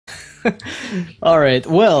All right.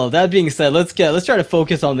 Well, that being said, let's try to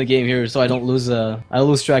focus on the game here, so I don't lose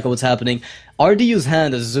track of what's happening. RDU's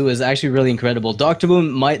hand as Zoo is actually really incredible. Doctor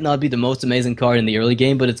Boom might not be the most amazing card in the early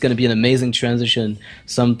game, but it's going to be an amazing transition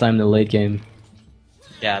sometime in the late game.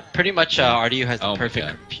 Yeah, pretty much RDU has the Oh my perfect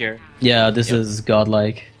God. group here. Yeah, this is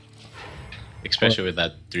godlike. Especially with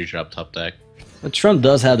that 3-drop top deck. But Trump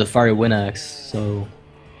does have the Fiery Wind Axe, so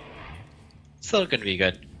Still gonna be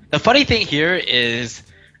good. The funny thing here is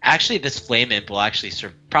actually this Flame Imp will actually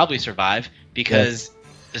probably survive because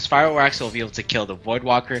this Fire Wax will be able to kill the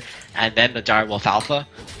Voidwalker and then the Direwolf Alpha,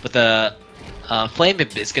 but the Flame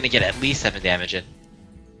Imp is gonna get at least 7 damage in.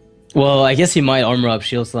 well, I guess he might armor up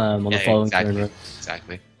Shield Slam on the Yeah, following exactly. turn. Right?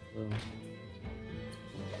 Exactly.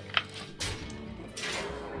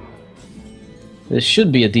 This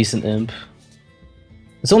should be a decent imp.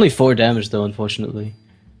 It's only 4 damage though, unfortunately.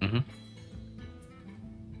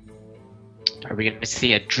 Are we gonna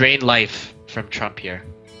see a Drain Life from Trump here?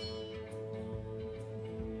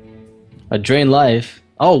 A Drain Life.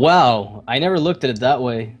 Oh wow, I never looked at it that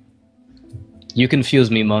way. You confuse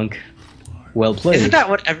me, Monk. Well played. Isn't that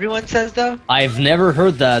what everyone says though? I've never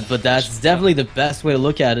heard that, but that's definitely the best way to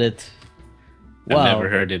look at it. Wow. I've never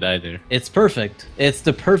heard it either. It's perfect. It's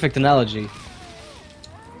the perfect analogy.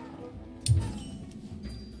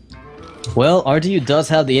 Well, RDU does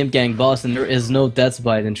have the Imp Gang boss, and there is no Death's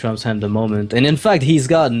Bite in Trump's hand at the moment. And in fact, he's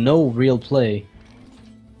got no real play.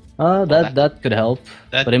 That could help.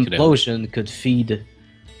 That But could help. Implosion could feed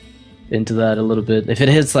into that a little bit. If it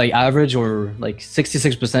hits like average or like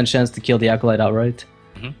 66% chance to kill the Acolyte outright.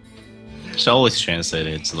 It's always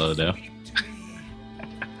translated slow though.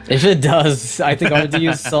 If it does, I think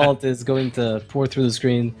RDU's Salt is going to pour through the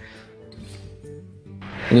screen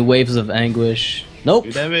in waves of anguish. Nope.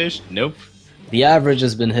 2 damage? Nope. The average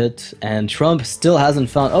has been hit, and Trump still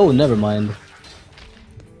hasn't found... Oh, never mind.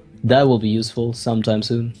 That will be useful sometime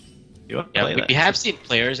soon. You want to Yeah, play that? we have seen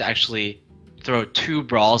players actually throw 2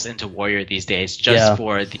 brawls into Warrior these days just Yeah.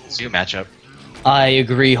 for the Zoo matchup. I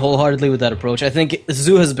agree wholeheartedly with that approach. I think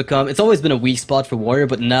Zoo has become... It's always been a weak spot for Warrior,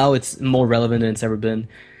 but now it's more relevant than it's ever been.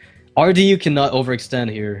 RDU cannot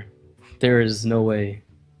overextend here. There is no way.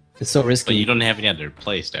 It's so But risky. you don't have any other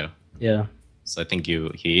plays though. Yeah. So I think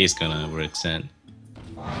he is gonna overextend.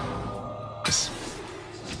 'Cause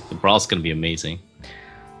the brawl's gonna be amazing.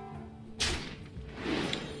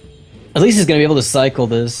 At least he's going to be able to cycle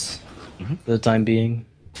this for the time being.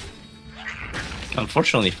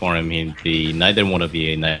 Unfortunately for him, the neither one of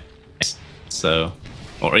you nice. So,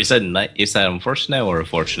 or is that unfortunate or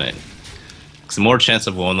fortunate? It's more chance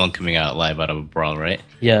of one coming out live out of a brawl, right?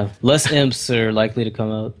 Yeah, less imps are likely to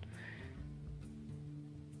come out.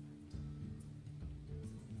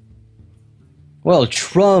 Well,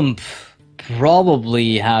 Trump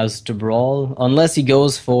probably has to brawl, unless he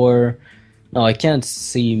goes for... No, I can't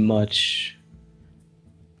see much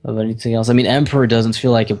of anything else. I mean, Emperor doesn't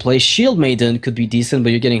feel like a play. Shield Maiden could be decent, but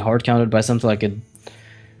you're getting hard countered by something like a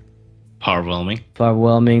Powerwhelming.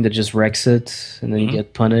 Overwhelming that just wrecks it, and then you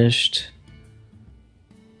get punished.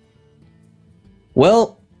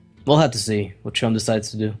 Well, we'll have to see what Trump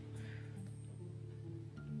decides to do.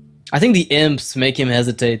 I think the imps make him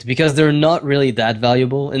hesitate because they're not really that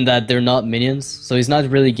valuable in that they're not minions, so he's not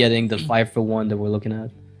really getting the 5-for-1 that we're looking at.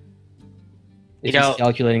 If You know- he's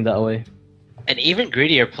calculating that way. An even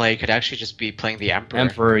greedier play could actually just be playing the Emperor.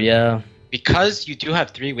 Emperor, yeah. Because you do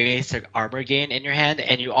have 3 ways to armor gain in your hand,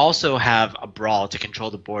 and you also have a Brawl to control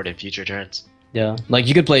the board in future turns. Yeah. Like,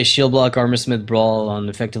 you could play Shield Block, Armor Smith, Brawl on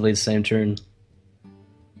effectively the same turn.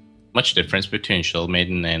 Much difference between Shield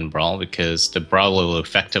Maiden and Brawl because the Brawl will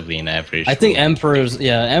effectively an average. I think roll.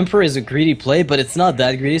 Emperor is a greedy play, but it's not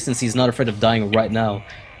that greedy since he's not afraid of dying right now.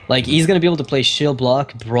 Like, he's gonna be able to play Shield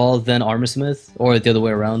Block, Brawl, then Armor Smith, or the other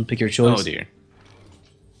way around, pick your choice. Oh dear.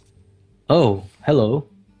 Oh, hello.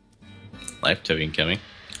 Life token coming.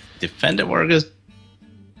 Defender Wargos.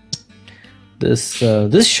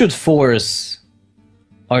 This should force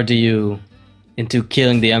RDU into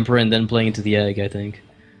killing the Emperor and then playing into the Egg, I think.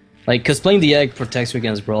 Like, because playing the Egg protects you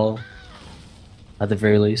against Brawl, at the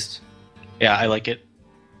very least. Yeah, I like it.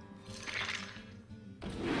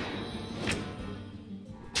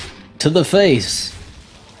 To the face!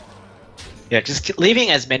 Yeah, just leaving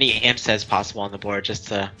as many imps as possible on the board just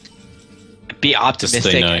to be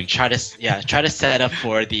optimistic annoying. and try to set up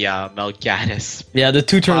for the Melganis. Yeah, the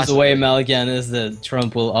 2 turns Possibly. away Maligan is that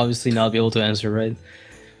Trump will obviously not be able to answer, right?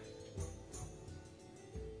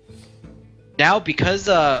 Now, because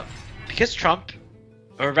Trump,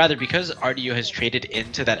 or rather because RDU has traded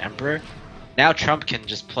into that Emperor, now Trump can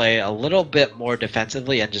just play a little bit more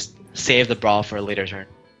defensively and just save the Brawl for a later turn.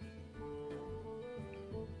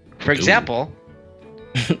 For example,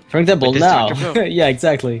 For example, With this now. Dr. Boom. Yeah,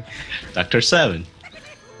 exactly. Dr. 7.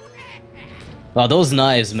 Wow, those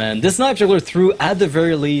knives, man. This knife juggler threw at the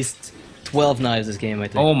very least 12 knives this game, I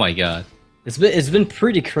think. Oh my god. It's been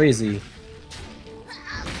pretty crazy.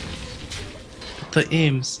 The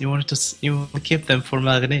aims, you want to keep them for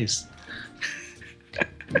manganese.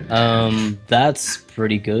 That's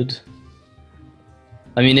pretty good.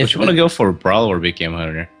 I mean, If if you want to go for Brawl or Big Game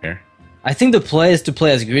Hunter here. I think the play is to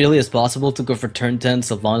play as greedily as possible to go for turn 10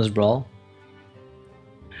 Sylvanas Brawl.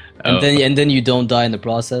 And Oh. then you don't die in the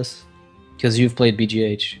process. Because you've played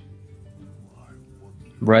BGH.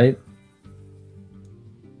 Right?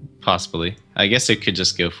 Possibly. I guess you could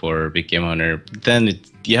just go for Big Game Hunter. Then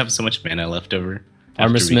you have so much mana left over. Armor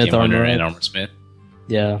after Big Smith, Game Hunter Armor and Up. Armor Smith.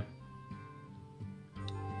 Yeah.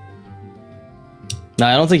 No,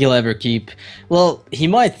 I don't think he'll ever keep... Well, he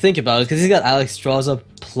might think about it, because he's got Alex Straza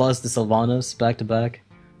plus the Sylvanas back to back.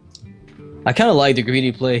 I kind of like the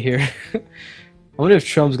greedy play here. I wonder if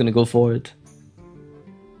Trump's gonna go for it.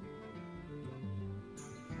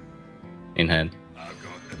 In hand.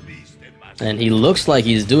 And he looks like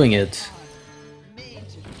he's doing it.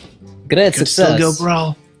 Great Could success. still go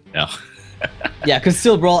Brawl. No. Yeah, could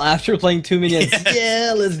still brawl after playing 2 minions.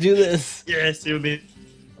 Yeah, let's do this. Yes, you need.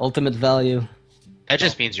 Ultimate value. that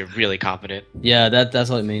just means you're really confident. Yeah, that's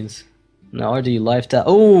what it means. Now RD life tap.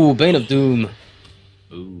 Oh, Bane of Doom.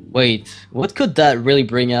 Ooh. Wait, what could that really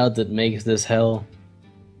bring out that makes this hell?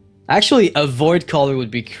 Actually, a Void Caller would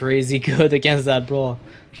be crazy good against that brawl.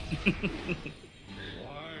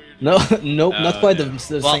 No, nope, not quite the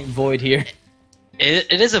Well- same Void here.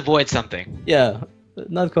 It is avoid something. Yeah,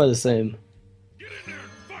 not quite the same.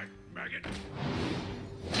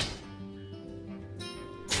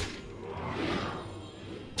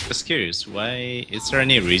 Just curious, why is there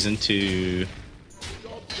any reason to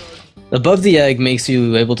Above the egg makes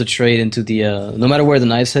you able to trade into the, no matter where the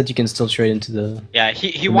knives hit, you can still trade into the... Yeah,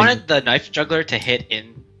 he wanted the knife juggler to hit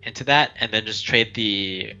into that and then just trade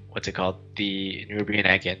the what's it called? The Nubian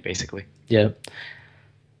egg in, basically. Yeah.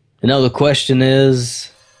 And now the question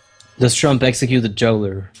is, does Trump execute the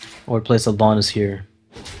juggler or play Sylvanas here?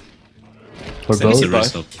 Or Seems both?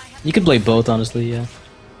 reasonable. You could play both, honestly, yeah.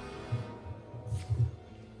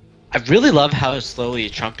 I really love how slowly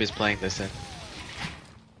Trump is playing this in.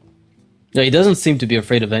 Yeah, he doesn't seem to be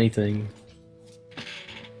afraid of anything.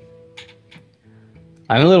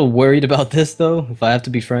 I'm a little worried about this, though, if I have to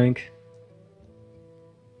be frank.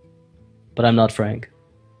 But I'm not frank.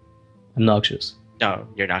 I'm noxious. No,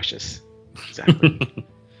 you're noxious. Exactly.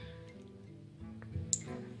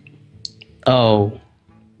 Oh.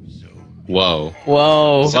 Whoa.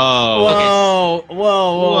 Whoa. Whoa. Whoa. Whoa.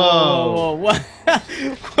 Whoa. Whoa. What?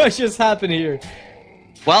 What just happened here?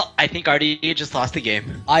 Well, I think RDE just lost the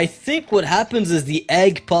game. I think what happens is the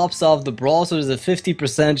egg pops off the brawl, so there's a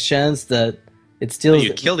 50% chance that it still.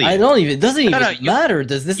 You kill the I egg. don't even. It doesn't even no, matter.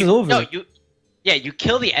 This is over. No, you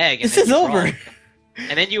kill the egg. And This then is you over. brawl,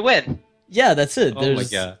 and then you win. Yeah, that's it. Oh my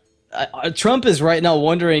god. Trump is right now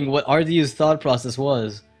wondering what RDU's thought process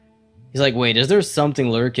was. He's like, wait, is there something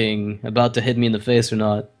lurking about to hit me in the face or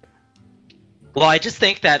not? Well, I just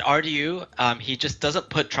think that RDU, he just doesn't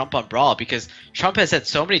put Trump on Brawl because Trump has had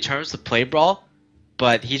so many turns to play Brawl,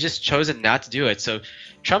 but he just chosen not to do it. So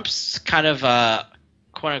Trump's kind of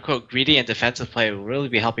quote unquote greedy and defensive play will really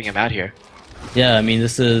be helping him out here. Yeah, I mean,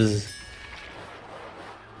 this is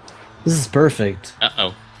perfect.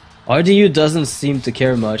 Uh-oh. RDU doesn't seem to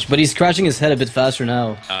care much, but he's scratching his head a bit faster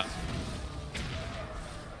now.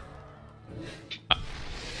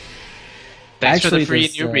 Thanks for the Actually, free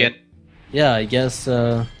this, Nubian. Yeah, I guess.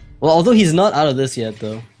 Well, although he's not out of this yet,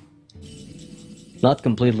 though. Not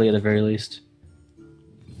completely, at the very least.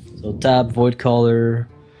 So tap, Void Caller,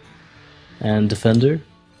 and Defender.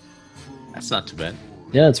 That's not too bad.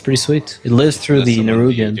 Yeah, it's pretty sweet. It lives through the That's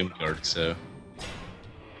Nerubian. Doom Guard, so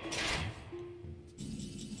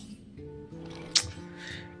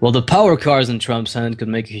Well, the power cards in Trump's hand could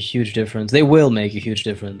make a huge difference. They will make a huge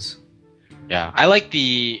difference. Yeah, I like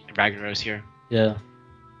the Ragnaros here. Yeah.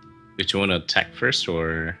 did you want to attack first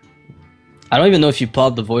or I don't even know if you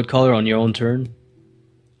pop the Void Caller on your own turn.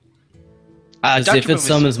 'Cause Dr. if Boom it is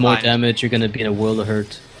summons more fine. damage, you're gonna be in a world of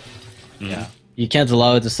hurt. Yeah. You can't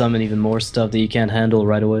allow it to summon even more stuff that you can't handle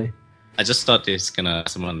right away. I just thought it's gonna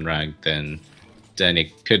summon Rag, then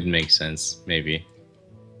it could make sense, maybe.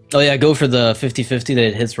 Oh yeah, go for the 50-50 that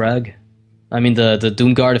it hits Rag. I mean the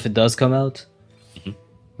Doom Guard if it does come out.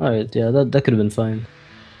 Alright, yeah, that could have been fine.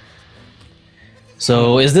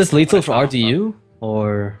 So is this lethal for RTU?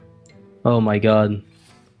 Or oh my god.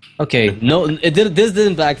 Okay, no this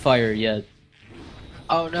didn't backfire yet.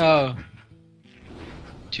 Oh no.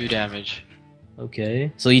 2 damage.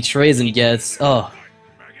 Okay. So he trades and gets... Oh.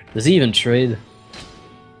 Does he even trade?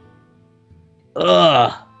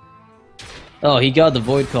 Ugh. Oh, he got the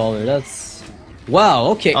Void Caller. That's... Wow,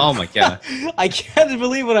 okay. Oh my god. I can't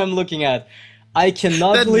believe what I'm looking at. I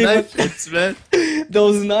cannot That believe knife it. hits, man.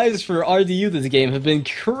 Those knives for RDU this game have been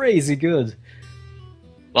crazy good.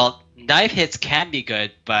 Well, knife hits can be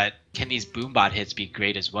good, but can these boombot hits be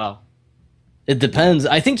great as well? It depends.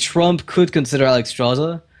 I think Trump could consider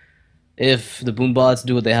Alexstrasza if the boombots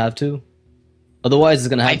do what they have to. Otherwise, it's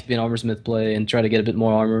going to have to be an Armorsmith play and try to get a bit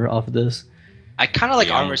more armor off of this. I kind of like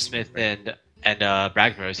Yeah. Armorsmith and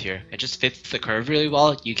Ragnaros here. It just fits the curve really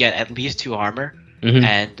well. You get at least 2 armor,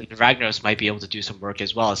 and Ragnaros might be able to do some work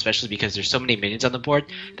as well, especially because there's so many minions on the board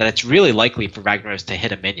that it's really likely for Ragnaros to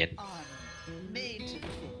hit a minion.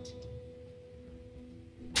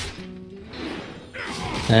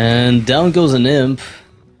 And down goes an imp.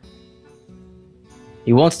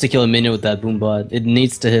 He wants to kill a minion with that boombot. It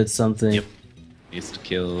needs to hit something. Yep. Needs to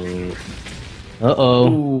kill.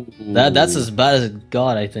 Uh-oh. That's as bad as it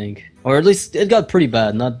got, I think. Or at least it got pretty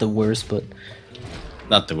bad. Not the worst, but...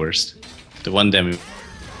 Not the worst. The 1 damage.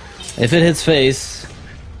 If it hits face...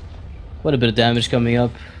 Quite a bit of damage coming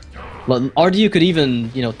up. RDU could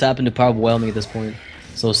even, you know, tap into Power Overwhelming at this point.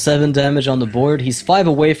 So 7 damage on the board. He's 5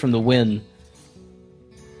 away from the win.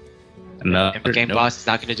 Imp Gang Boss is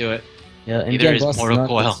not going to do it. Yeah, Neither Imp is Boss Mortal not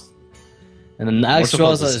Coil. this. And then Mortal Coil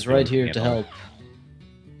Alexstrasza is right here to help.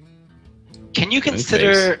 Can you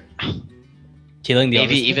consider Killing the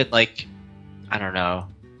maybe Armorsmith? even like, I don't know.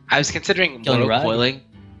 I was considering Killing Mortal Rag? Coiling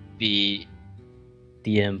the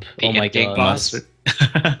Imp. The Oh my Imp Gang god. Boss.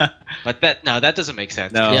 But that doesn't make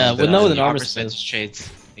sense. No, Yeah, the- with The an Armorsmith trades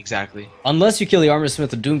exactly. Unless you kill the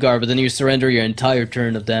Armorsmith with Doomguard, but then you surrender your entire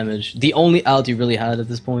turn of damage. The only out you really had at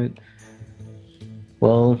this point.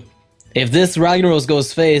 Well, if this Ragnaros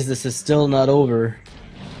goes face, this is still not over.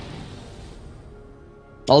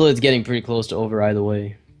 Although it's getting pretty close to over either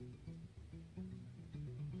way.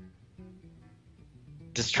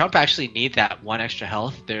 Does Trump actually need that 1 extra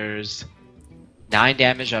health? There's 9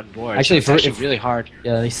 damage on board. Actually, so it's actually really hard.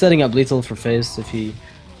 Yeah, he's setting up lethal for face if he...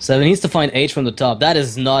 7. He needs to find H from the top. That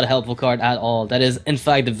is not a helpful card at all. That is, in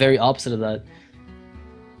fact, the very opposite of that.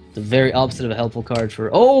 The very opposite of a helpful card for...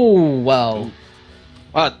 Oh, wow.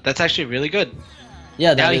 Wow, that's actually really good. Yeah,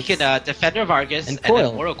 Now that he is... can Defender Vargas And and Coil.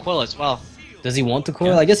 then Mortal Coil as well. Does he want the coil?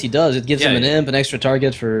 Yeah. I guess he does. It gives Yeah, him an yeah. imp, an extra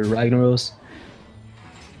target for Ragnaros.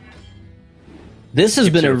 This has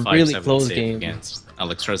been a really close game. Against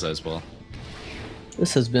Alexstrasza as well.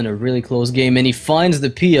 This has been a really close game, and he finds the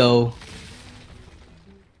PO.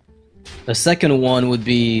 A second one would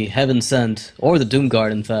be Heaven Sent, or the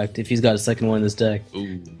Doomguard, in fact, if he's got a second one in this deck.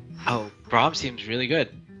 Ooh. Oh, Braum seems really good.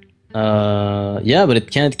 Yeah, but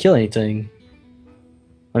it can't kill anything.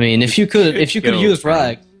 I mean, if you could Go use for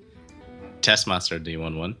Rag, Taskmaster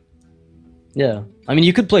D11. yeah. I mean,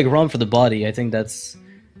 you could play Grom for the body. I think that's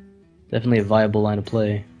definitely a viable line of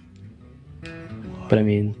play. But I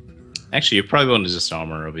mean, Actually, you probably want to just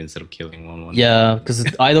armor Ruby instead of killing 1/1. yeah, because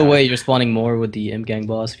either way, you're spawning more with the Imp Gang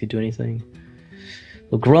boss if you do anything.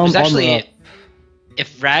 Well, Grom There's armor actually, up.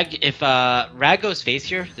 if Rag goes face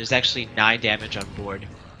here, there's actually 9 damage on board.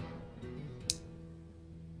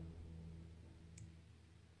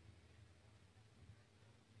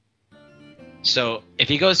 So if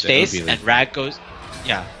he goes That would face be and lethal. Rag goes,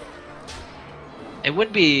 yeah, it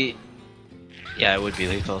would be, yeah, it would be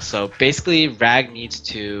lethal. So basically, Rag needs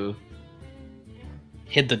to,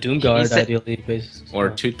 Hit the He Doomguard, needs to- ideally. Basically. Or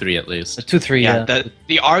 2/3 at least. 2/3, yeah, yeah.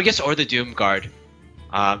 the Argus or the Doom Guard.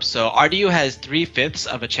 So RDU has 3/5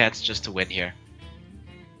 of a chance just to win here.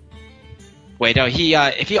 Wait, no, he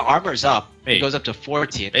if he armors up, he Wait. goes up to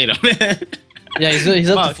 14. Wait a minute. Yeah, he's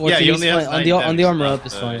up to Fuck, 14. he He's only has fine. 9 On the damage armor left, up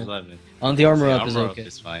is so fine. 11. On the armor Yeah, up is armor okay.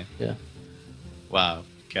 is fine. Yeah. Wow.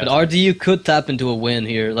 But RDU could tap into a win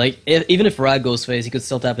here. Like, even if Rag goes face, he could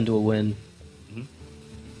still tap into a win. Mhm.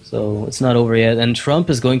 So, it's not over yet. And Trump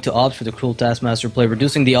is going to opt for the Cruel Taskmaster play,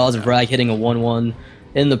 reducing the odds of Rag hitting a 1/1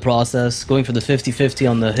 in the process, going for the 50-50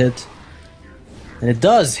 on the hit. And it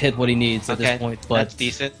does hit what he needs at this point, but... that's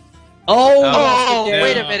decent. Oh! Oh, that's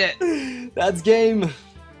wait game. a minute. That's game.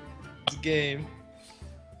 Game.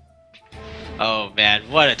 Oh man,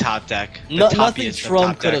 what a top deck. The Nothing toppiest of Trump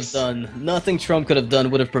top could have decks. done. Nothing Trump could have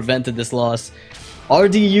done would have prevented this loss.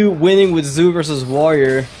 RDU winning with Zoo versus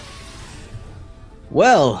Warrior.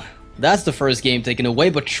 Well, that's the first game taken away,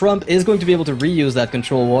 but Trump is going to be able to reuse that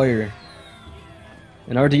Control Warrior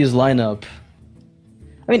in RDU's lineup.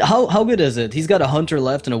 I mean, how good is it? He's got a Hunter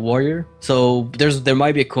left and a Warrior, so there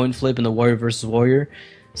might be a coin flip in the Warrior versus Warrior.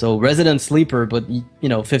 So resident sleeper, but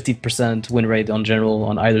 50% win rate on general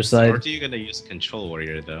on either Or side. are you gonna use Control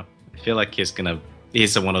Warrior though? I feel like he's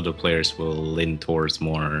one of the players will lean towards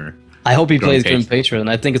more. I hope he Grim plays Patron. Grim Patron.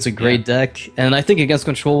 I think it's a great deck, and I think against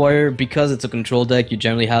Control Warrior, because it's a control deck, you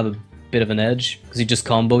generally have a bit of an edge because you just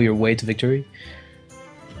combo your way to victory.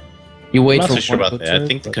 You wait I'm for not so sure one about that. I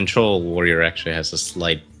think the Control Warrior actually has a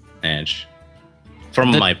slight edge.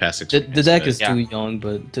 From my past experience. The deck but- is too young,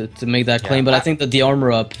 but to make that claim. Yeah. But I think that the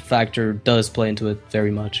armor up factor does play into it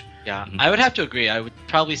very much. Yeah, I would have to agree. I would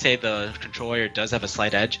probably say the Control Warrior does have a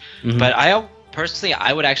slight edge, Mhm. but personally,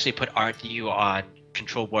 I would actually put RDU on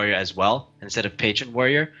Control Warrior as well instead of Patron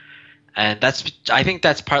Warrior, and I think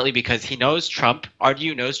that's partly because he knows Trump.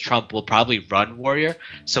 RDU knows Trump will probably run Warrior,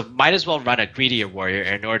 so might as well run a greedier Warrior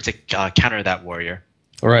in order to counter that Warrior.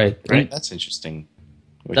 Right. Right, that's interesting.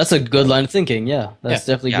 That's a good line of thinking. Yeah, that's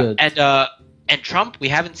definitely good. And Trump, we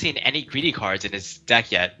haven't seen any greedy cards in his deck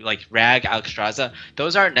yet, like Rag, Alexstrasza.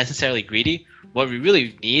 Those aren't necessarily greedy. What we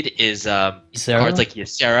really need is Ysera? cards like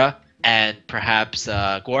Ysera and perhaps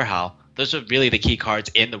Gorehal. Those are really the key cards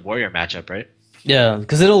in the Warrior matchup, right? Yeah,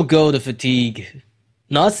 because it'll go to fatigue,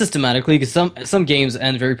 not systematically. Because some games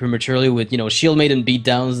end very prematurely with Shield Maiden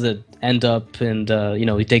beatdowns that end up and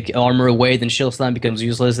you take armor away, then Shield Slam becomes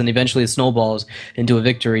useless, and eventually it snowballs into a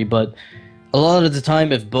victory. But a lot of the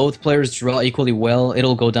time, if both players draw equally well,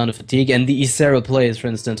 it'll go down to fatigue, and the Ysera plays, for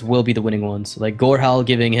instance, will be the winning ones. Like Gorehal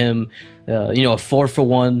giving him, a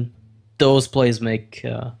 4-for-1. Those plays make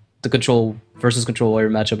the control versus control warrior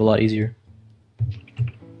matchup a lot easier.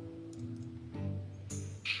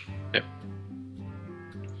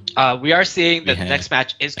 We are seeing that the Yeah. next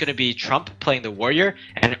match is going to be Trump playing the Warrior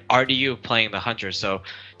and RDU playing the Hunter. So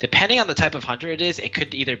depending on the type of Hunter it is, it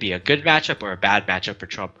could either be a good matchup or a bad matchup for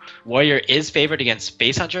Trump. Warrior is favored against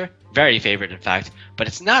Space Hunter, very favored in fact, but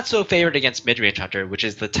it's not so favored against Midrange Hunter, which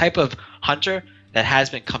is the type of Hunter that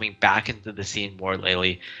has been coming back into the scene more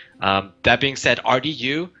lately. That being said,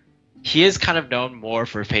 RDU, he is kind of known more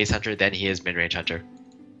for Face Hunter than he is Midrange Hunter.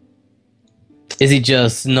 Is he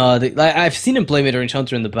just not? I've seen him play mid-range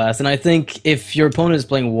hunter in the past, and I think if your opponent is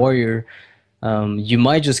playing warrior, you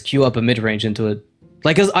might just queue up a mid-range into it.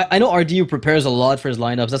 Like, cause I know RDU prepares a lot for his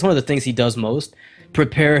lineups. That's one of the things he does most.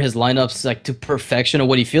 Prepare his lineups like to perfection, or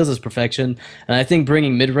what he feels is perfection. And I think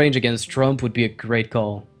bringing mid-range against Trump would be a great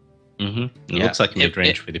call. Mm-hmm. It Yeah. looks like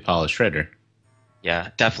mid-range with the Polished Shredder. Yeah,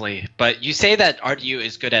 definitely. But you say that RDU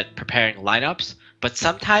is good at preparing lineups, but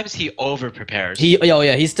sometimes he over-prepares. He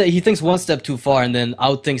thinks one step too far and then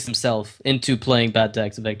outthinks himself into playing bad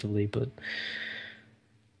decks effectively. But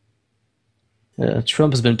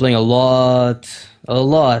Trump has been playing a lot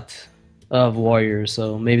of warriors,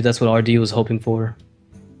 so maybe that's what RDU was hoping for.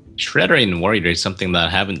 Shredder in Warrior is something that I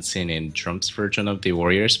haven't seen in Trump's version of the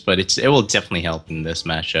Warriors, but it will definitely help in this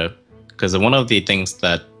matchup. Because one of the things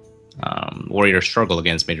that Warriors struggle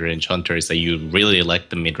against mid-range Hunter is that you really like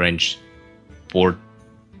the mid-range board.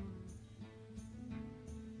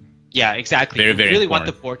 Yeah, exactly. Very, you very really want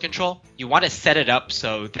the important. board control. You want to set it up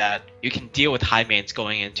so that you can deal with high mains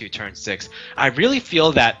going into turn 6. I really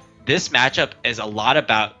feel that this matchup is a lot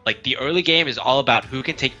about, like, the early game is all about who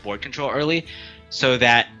can take board control early, so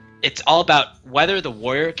that it's all about whether the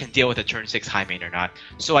warrior can deal with a turn 6 high main or not.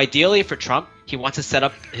 So ideally for Trump, he wants to set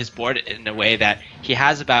up his board in a way that he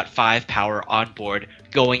has about 5 power on board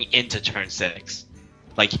going into turn 6.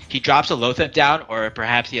 Like, he drops a Lothep down, or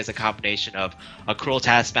perhaps he has a combination of a Cruel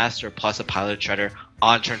Taskmaster plus a Pilot Shredder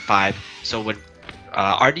on turn 5. So when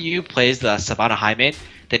RDU plays the Savannah High Main,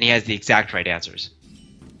 then he has the exact right answers.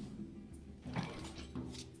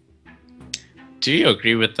 Do you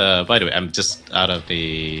agree with the... By the way, I'm just out of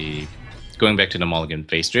the... Going back to the Mulligan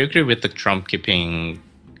phase, do you agree with the Trump keeping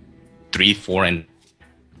 3, 4, and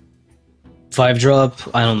 5 drop,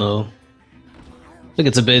 I don't know. I think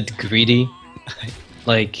it's a bit greedy.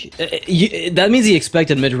 Like, that means he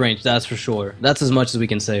expected mid-range, that's for sure. That's as much as we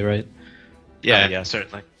can say, right? Yeah, Yeah,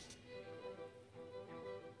 certainly.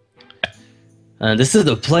 And this is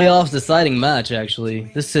the playoffs deciding match,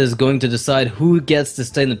 actually. This is going to decide who gets to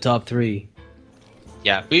stay in the top 3.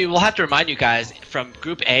 Yeah, we will have to remind you guys, from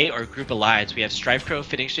Group A or Group Alliance, we have Strife Crow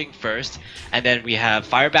finishing first, and then we have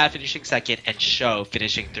Firebat finishing second, and Show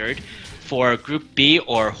finishing third. For Group B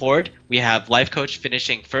or Horde, we have Life Coach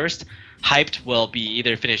finishing first, Hyped will be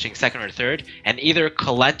either finishing second or third, and either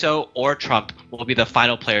Colento or Trump will be the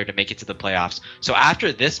final player to make it to the playoffs. So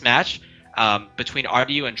after this match, between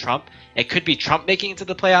RDU and Trump, it could be Trump making it to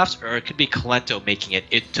the playoffs, or it could be Colento making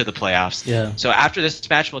it to the playoffs. Yeah. So after this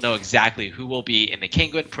match, we'll know exactly who will be in the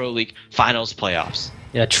Kinguin Pro League Finals playoffs.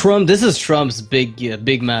 Yeah, Trump. This is Trump's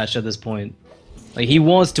big match at this point. Like, he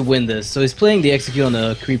wants to win this, so he's playing the Execute on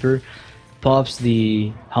the Creeper, pops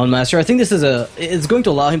the Houndmaster. I think this is it's going to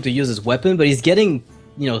allow him to use his weapon, but he's getting,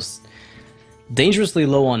 dangerously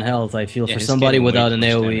low on health, I feel, Yeah, for he's somebody getting way without too an much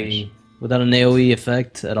AoE. damage. Without an AoE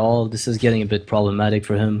effect at all, this is getting a bit problematic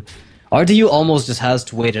for him. RDU almost just has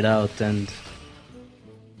to wait it out, and...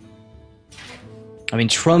 I mean,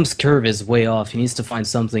 Trump's curve is way off. He needs to find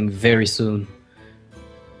something very soon.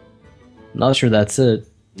 Not sure that's it.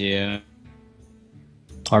 Yeah.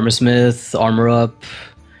 Armorsmith, armor up,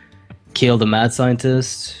 kill the mad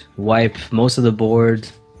scientist, wipe most of the board.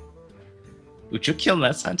 Would you kill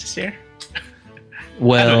that scientist here?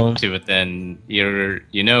 Well, But then you're I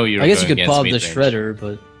guess going you could against pop the mid-range. shredder,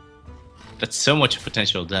 but That's so much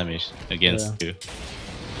potential damage against you.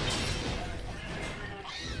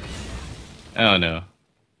 Oh no.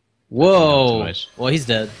 whoa! Not too much. Well, he's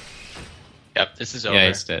dead. Yep, this is over. Yeah,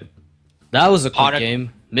 he's dead. That was a quick Honor-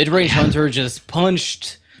 game. Mid-range Hunter just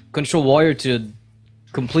punched Control Warrior to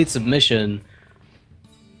complete submission.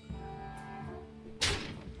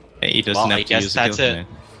 Hey, he doesn't Well, I have to guess use that's the it.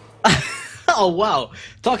 command. Oh wow!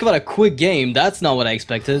 Talk about a quick game. That's not what I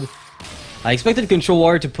expected. I expected Control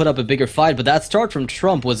Warrior to put up a bigger fight, but that start from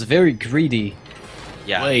Trump was very greedy.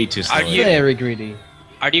 Yeah. Way too slow. Are you- Very greedy.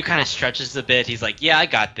 RDU kind of stretches a bit. He's like, yeah, I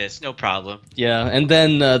got this. No problem. Yeah, and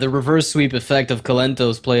then the reverse sweep effect of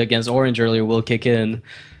Kalento's play against Orange earlier will kick in.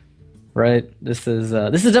 Right? This is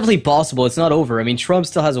definitely possible. It's not over. I mean, Trump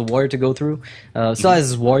still has a warrior to go through. Still has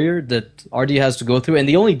his warrior that RD has to go through, and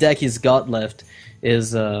the only deck he's got left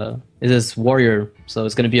is his warrior. So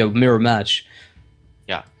it's going to be a mirror match.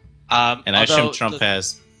 Yeah. And I assume although Trump the-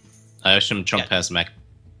 has Mac.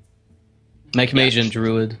 Mech Mage Yeah. and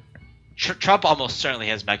Druid. Trump almost certainly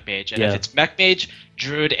has Mech Mage, and Yeah. if it's Mech Mage,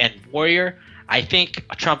 Druid, and Warrior, I think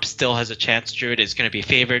Trump still has a chance. Druid is going to be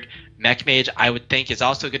favored. Mech Mage, I would think, is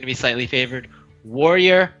also going to be slightly favored.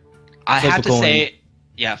 Warrior, I Flip have a to coin. say,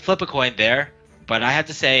 yeah, flip a coin there. But I have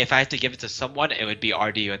to say, if I had to give it to someone, it would be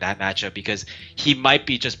RDU in that matchup because he might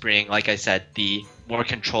be just bringing, like I said, the more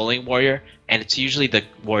controlling warrior, and it's usually the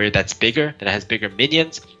warrior that's bigger, that has bigger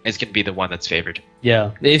minions, is going to be the one that's favored.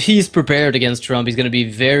 Yeah, if he's prepared against Trump, he's going to be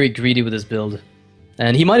very greedy with his build.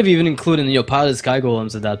 And he might have even included, piloted Sky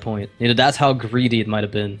Golems at that point. That's how greedy it might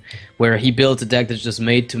have been, where he built a deck that's just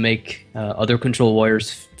made to make other control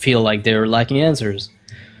warriors feel like they're lacking answers.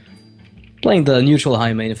 Playing the neutral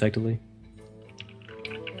high main effectively.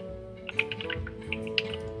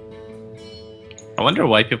 I wonder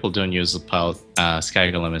why people don't use the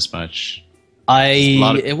Sky Golem as much.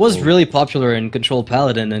 It was really popular in Control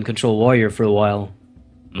Paladin and Control Warrior for a while,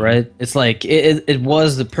 right? It's like it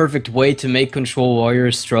was the perfect way to make Control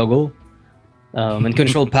Warriors struggle. And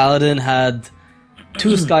Control Paladin had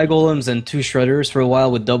 2 Sky Golems and 2 Shredders for a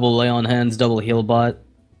while with double Lay on Hands, double Heal Bot.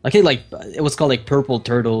 Okay, like it was called like Purple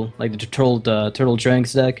Turtle, like the Turtle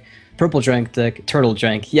Drank's deck. Purple Drank deck, Turtle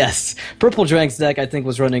Drank, yes. Purple Drank's deck I think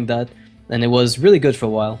was running that, and it was really good for a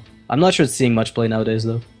while. I'm not sure it's seeing much play nowadays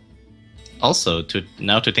though. Also, to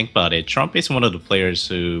think about it, Trump is one of the players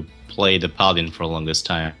who played the Paladin for the longest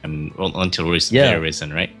time until very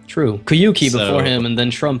recent, right? True. Kuyuki So- before him, and then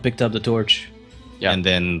Trump picked up the torch. Yeah. And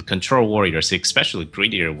then Control Warriors, especially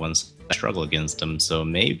greedier ones, struggle against them. So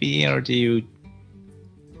maybe RDU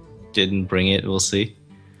didn't bring it. We'll see.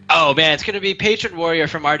 Oh man, it's going to be Patron Warrior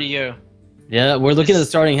from RDU. Yeah, we're looking at the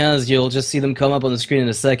starting hands. You'll just see them come up on the screen in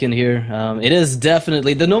a second here. It is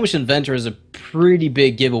definitely... The Gnomish Inventor is a pretty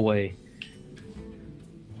big giveaway.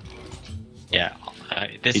 Yeah.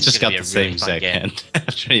 This He is just gonna got be the a really same fun game. second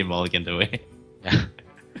after he mulliganed away. Yeah.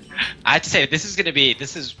 I have to say, this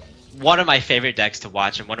is one of my favorite decks to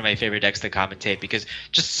watch and one of my favorite decks to commentate because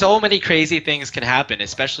just so many crazy things can happen,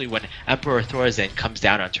 especially when Emperor Thorazin comes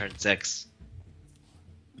down on turn 6.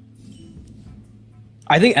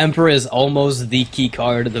 I think Emperor is almost the key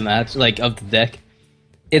card of the match, like of the deck.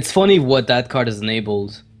 It's funny what that card has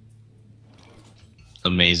enabled.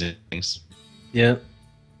 Amazing things. Yeah.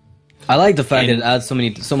 I like the fact And- that it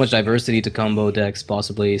adds so much diversity to combo decks,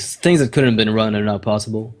 possibly. Things that couldn't have been run are not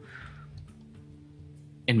possible.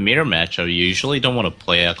 In mirror matchup, you usually don't want to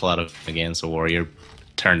play Acolyte against a warrior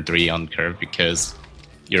turn 3 on curve because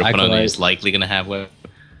your opponent Acolyte. is likely going to have web.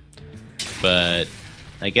 But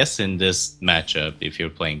I guess in this matchup, if you're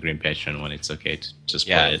playing Green Patron, when it's okay to just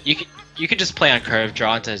play Yeah, it. you can just play on curve,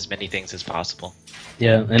 draw into as many things as possible.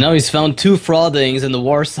 Yeah, and now he's found 2 Fraudings in the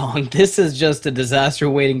War Song. This is just a disaster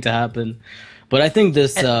waiting to happen. But I think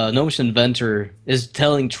this Gnomish Inventor is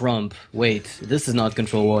telling Trump, wait, this is not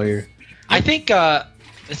Control Warrior. I think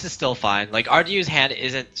this is still fine. Like RDU's hand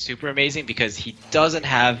isn't super amazing because he doesn't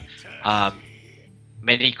have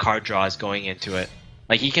many card draws going into it.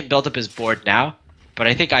 Like he can build up his board now, but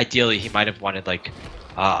I think ideally he might have wanted like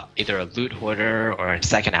either a loot hoarder or a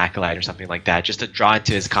second acolyte or something like that, just to draw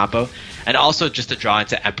into his combo, and also just to draw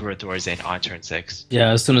into Emperor Thorzain on turn 6. Yeah,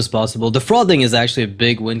 as soon as possible. The frothing is actually a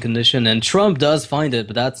big win condition, and Trump does find it,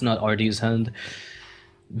 but that's not RDU's hand.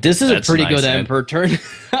 This is That's a pretty nice, good man. Emperor turn.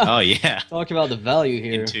 Oh yeah. Talk about the value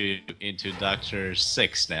here. Into Doctor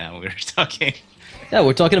 6 now. We're talking. Yeah,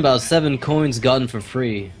 we're talking about 7 coins gotten for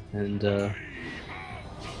free, and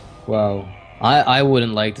wow, I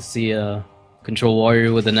wouldn't like to see a Control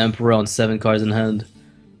Warrior with an Emperor on 7 cards in hand.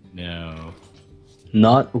 No.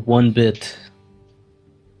 Not one bit.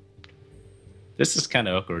 This is kind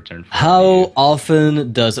of awkward turn for How RDU.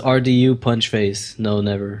 often does RDU punch face? No,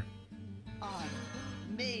 never.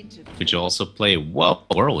 Would you also play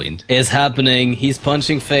Whirlwind? It's happening. He's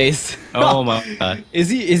punching face. Oh my god. Is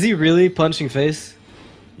he really punching face?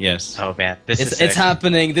 Yes. Oh man, this is It's sick.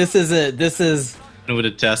 happening. This is it. This is. With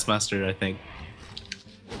a Taskmaster, I think.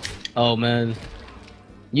 Oh man,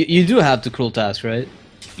 you do have to cruel task, right?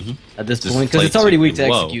 Mhm. At this Just point, because play it's already two- weak to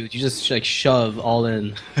whoa. execute. You just like shove all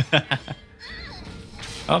in.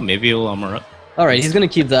 Oh, maybe he'll armor up. All right, he's gonna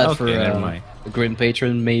keep that Okay, for never mind. a Grim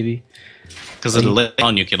Patron, maybe. Because later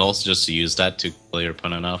on, you can also just use that to kill your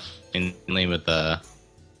opponent off. Mainly with the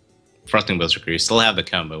Frosting Berserker. You still have the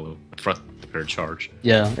combo with Frosting Berserker charge.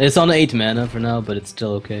 Yeah, it's on 8 mana for now, but it's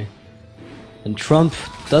still okay. And Trump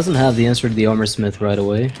doesn't have the answer to the Armor Smith right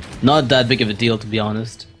away. Not that big of a deal, to be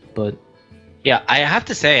honest. But Yeah, I have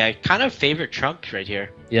to say, I kind of favor Trump right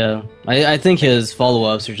here. yeah, I think his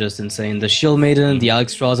follow-ups are just insane. The Shield Maiden, the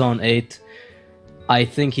Alex Straws on 8. I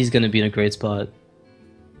think he's gonna be in a great spot.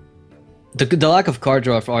 The lack of card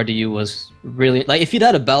draw for RDU was really... Like, if he'd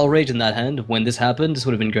had a Battle Rage in that hand when this happened, this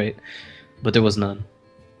would have been great. But there was none.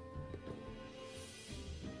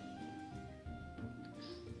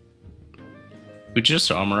 Would you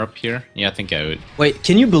just armor up here? Yeah, I think I would. Wait,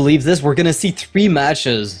 can you believe this? We're gonna see 3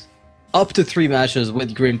 matches. Up to 3 matches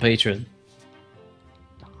with Grim Patron.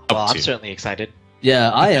 Well, Up I'm to. certainly excited.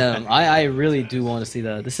 Yeah, I am. I really do want to see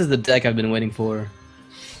that. This is the deck I've been waiting for.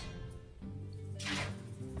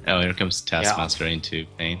 Oh, here comes Taskmaster into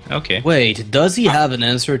pain. Okay. Wait, does he have an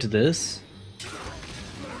answer to this?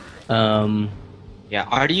 Yeah,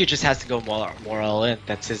 RDU just has to go more all in.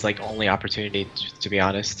 That's his like only opportunity, to be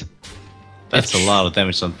honest. That's a lot of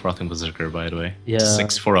damage on Frothing Berserker, by the way. Yeah.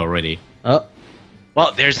 6-4 already. Oh,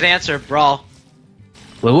 Well, there's an answer, Brawl.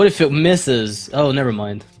 well, what if it misses? Oh, never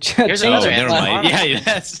mind. Here's Oh, another never answer. mind. Yeah,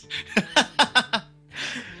 yes.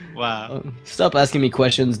 Wow. Stop asking me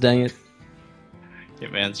questions, dang it. You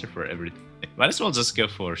have an answer for everything. Might as well just go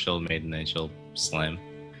for Shield Maiden and Shield Slam.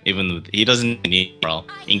 Even with, he doesn't need Brawl.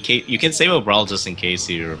 In case you can save a Brawl just in case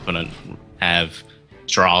your opponent have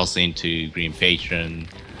draws into Green Patron,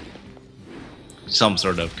 some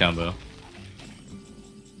sort of combo.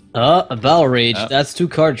 A Battle Rage. Oh. That's 2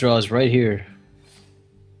 card draws right here.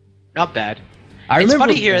 Not bad. I It's remember.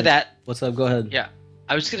 funny here that What's up? Go ahead. yeah,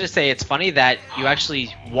 I was gonna say it's funny that you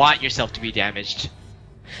actually want yourself to be damaged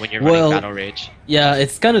when you're running Well- Battle Rage. Yeah,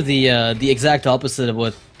 it's kind of the exact opposite of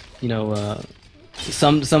what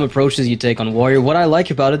some approaches you take on Warrior. What I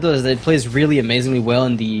like about it though is that it plays really amazingly well,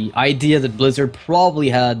 and the idea that Blizzard probably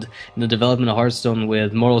had in the development of Hearthstone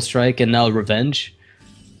with Mortal Strike and now Revenge,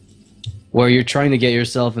 where you're trying to get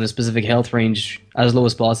yourself in a specific health range as low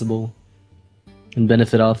as possible and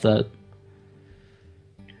benefit off that.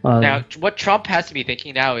 Now, what Trump has to be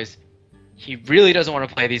thinking now is he really doesn't want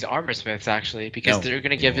to play these Armor Smiths actually, because No, they're going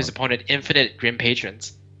to he give his won't. opponent infinite Grim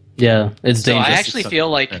Patrons. Yeah, it's So dangerous. I actually feel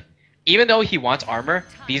like even though he wants armor,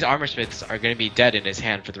 these Armor Smiths are going to be dead in his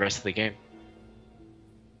hand for the rest of the game.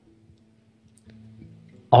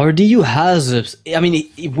 RDU has I mean,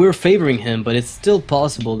 we're favoring him, but it's still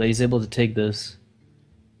possible that he's able to take this.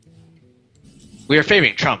 We were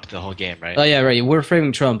favoring Trump the whole game, right? Oh yeah, right. We're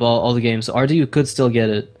favoring Trump all the games. RDU could still get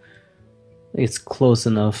it. It's close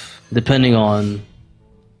enough, depending on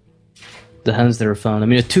the hands that are found. I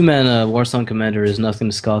mean, a 2-mana Warsong Commander is nothing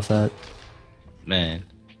to scoff at. Man.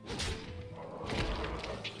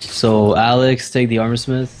 So Alex, take the Armor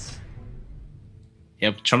Smith.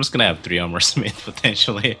 Yep, Trump's gonna have 3 Armor Smith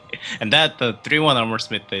potentially. And that, the 3-1 Armor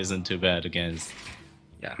Smith isn't too bad against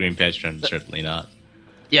Yeah. Green Patron, certainly not.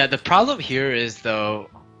 Yeah, the problem here is though,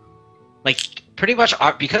 like pretty much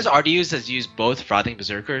because RDUs has used both Frothing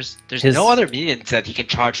Berserkers, there's His- no other minions that he can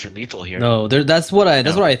charge for lethal here. No, that's what I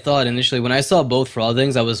No. thought initially. When I saw both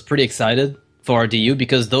Frothings, I was pretty excited for RDU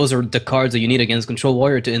because those are the cards that you need against Control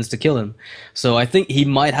Warrior to insta kill him. So I think he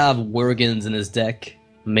might have Worgens in his deck,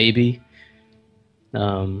 maybe. I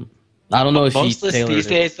don't know if Most he lists tailored these it.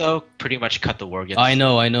 days though pretty much cut the Worgens. I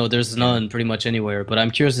know. There's none pretty much anywhere, but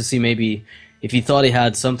I'm curious to see maybe if he thought he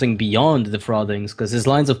had something beyond the Frothings, because his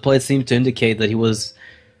lines of play seemed to indicate that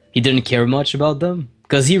he didn't care much about them,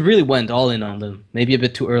 because he really went all in on them. Maybe a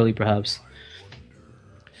bit too early, perhaps.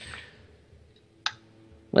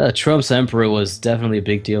 Well, Trump's Emperor was definitely a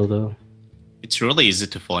big deal, though. It's really easy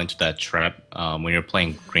to fall into that trap when you're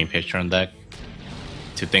playing Green Patron deck.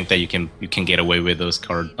 To think that you can get away with those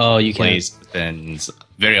card plays, but then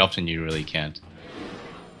very often you really can't.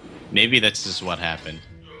 Maybe that's just what happened.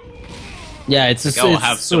 Yeah, it's just I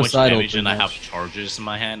have so much damage and I much. have charges in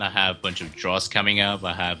my hand. I have a bunch of draws coming up.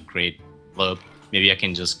 I have great low. Maybe I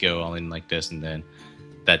can just go all in like this, and then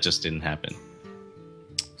that just didn't happen.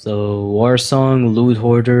 So War Song, Loot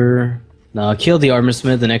Hoarder. Now kill the Armor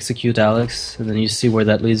Smith and execute Alex, and then you see where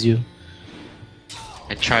that leads you.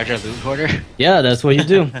 And charge our loot hoarder? Yeah, that's what you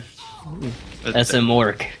do. SM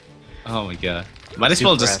Orc. Oh my god. Might as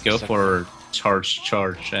well just go for charge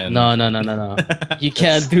and... No. You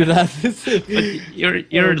can't do that.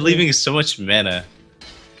 But you're leaving so much mana.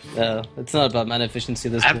 It's not about mana efficiency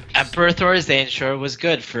this game. Emperor Thorazane sure was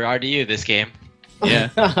good for RDU this game. Yeah.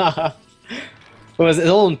 It was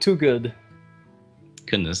all too good.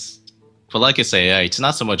 Goodness. But like I say, yeah, it's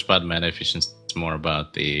not so much about mana efficiency, it's more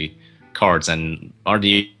about the cards, and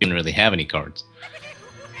RDU didn't really have any cards.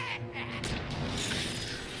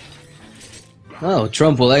 Oh,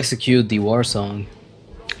 Trump will execute the War Song.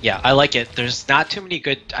 Yeah, I like it. There's not too many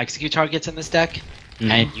good execute targets in this deck,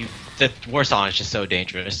 and the War Song is just so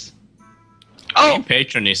dangerous. Oh!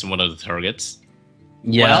 Patron is one of the targets.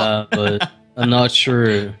 Yeah, but I'm not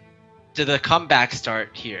sure. Did the comeback start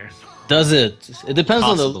here? Does it? It depends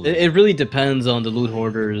on Possibly. It really depends on the Loot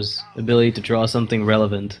Hoarder's ability to draw something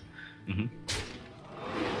relevant.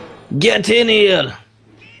 Get in here!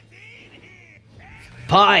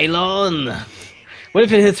 Pylon! What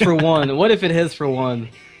if it hits for one? What if it hits for one?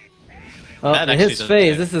 Oh, That it actually hits doesn't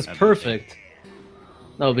phase. hit. This is That doesn't perfect.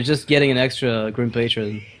 No, but just getting an extra Grim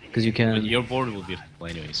Patron, because you But can... your board will be full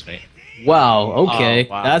anyways, right? Wow, okay.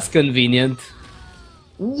 Oh, wow. That's convenient.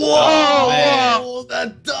 Whoa! Oh,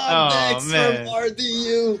 that dog Oh, next man. from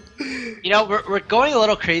RDU! You know, we're going a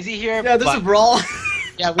little crazy here. Yeah, this is a but, brawl.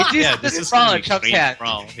 yeah, we do. Yeah, this is gonna brawl be in Trump's extreme hand.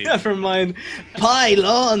 brawl here. Never mind.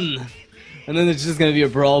 Pylon! And then it's just gonna be a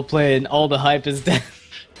brawl play and all the hype is dead.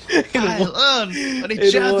 on In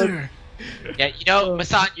each one. other. Yeah, you know,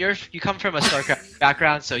 Masan, you come from a StarCraft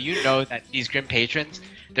background, so you know that these Grim Patrons,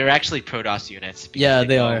 they're actually Protoss units. because Yeah,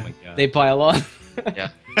 they go- are. my God. They pile on. Yeah.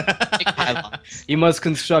 Big pylons. You must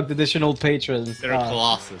construct additional patrons. They're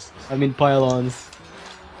Colossus. I mean pylons.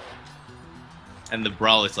 And the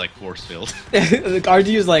brawl is like force field. The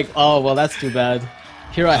RDU's like, oh, well, that's too bad.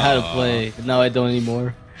 Here I had to play, but now I don't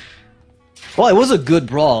anymore. Well, it was a good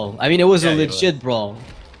brawl. I mean, it was Yeah, a it legit brawl.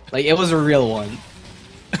 Like, it was a real one.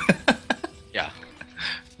 Yeah.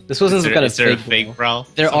 This wasn't some kind of Is there a fake fake brawl. brawl?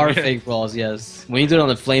 There are somewhere? fake brawls, yes. When you do it on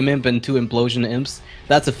a Flame Imp and 2 Implosion Imps,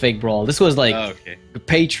 that's a fake brawl. This was like Oh, okay.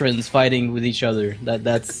 patrons fighting with each other.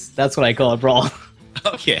 That's what I call a brawl.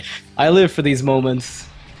 Okay. I live for these moments.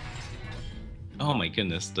 Oh my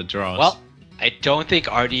goodness, the draws. Well, I don't think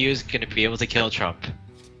RDU is going to be able to kill Trump.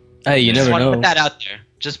 Hey, you Just never want to know. put that out there.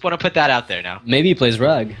 Just want to put that out there now. Maybe he plays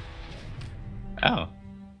Rag. Oh.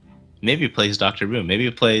 Maybe he plays Dr. Boom. Maybe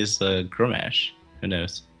he plays Grommash. Who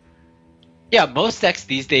knows? Yeah, most decks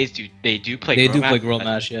these days do play. They do Grommash, play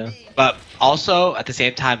Grommash, yeah. but also at the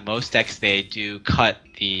same time, most decks they do cut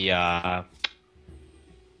the.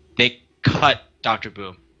 They cut Dr.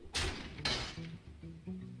 Boom.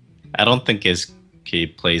 I don't think he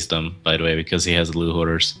plays them, by the way, because he has Loot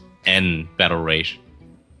Hoarders and Battle Rage.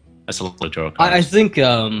 That's a lot of draw cards. I think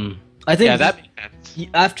Yeah, that makes sense.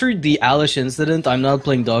 after the Alish incident, I'm not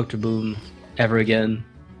playing Dr. Boom ever again.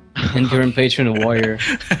 In Grim Patron and Warrior.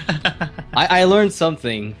 I learned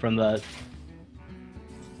something from that.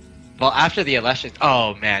 Well, after the election,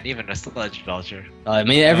 oh man, even a Sludge Belcher. I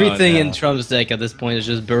mean, everything no. in Trump's deck at this point is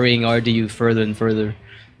just burying RDU further and further.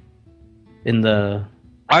 In the...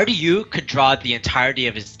 RDU could draw the entirety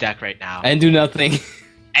of his deck right now, And do nothing.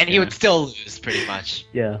 and he Yeah. would still lose pretty much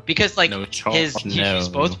Yeah. because like No charge, he's no.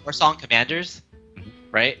 used both Warsong commanders,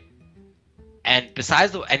 right? And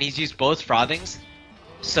besides and he's used both Frothings,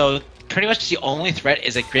 so pretty much the only threat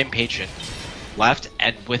is a Grim Patron left,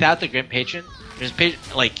 and without the Grim Patron,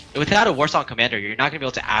 without a Warsong commander, you're not gonna be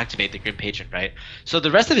able to activate the Grim Patron, right? So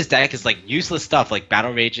the rest of his deck is like useless stuff like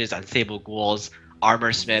Battle Rages, Unstable Ghouls,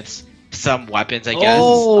 Armor Smiths, some weapons, I guess.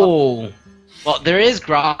 Oh! Well, there is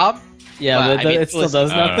Grob. Yeah, But, but I mean, it still listen,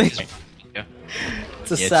 does nothing. Yeah.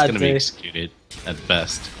 It's a Yeah, it's sad gonna be day. executed at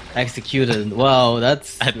best. Executed. Wow,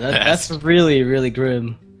 that's At that's best. really, really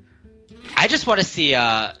grim. I just want to see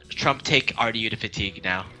Trump take RDU to fatigue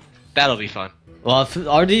now. That'll be fun. Well,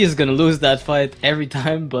 RD is gonna lose that fight every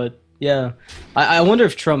time, but yeah. I wonder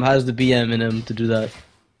if Trump has the BM in him to do that.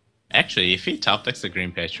 Actually, if he top decks the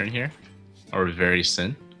green patron here, or very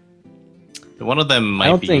soon, one of them might I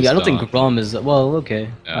don't be think used I don't think on. Grom is well. Okay,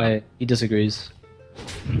 Yeah. he disagrees.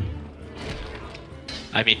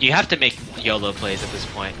 I mean, you have to make YOLO plays at this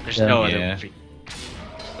point. There's Yeah. no Yeah. other.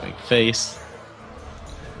 Like face.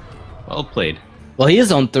 Well played. Well, he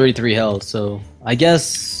is on 33 health, so I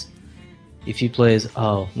guess if he plays,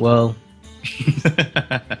 oh well,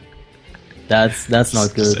 that's not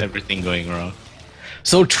Just good. everything going wrong.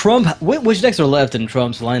 So Trump, which decks are left in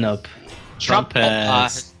Trump's lineup? Trump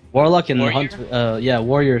has Warlock and Warrior? Hunter. Yeah,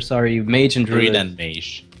 Warrior. Sorry, Mage and Druid. Druid and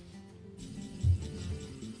Mage.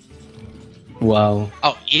 Wow,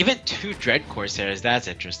 Oh, even 2 Dread Corsairs. That's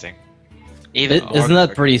interesting. Even isn't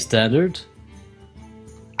that pretty standard?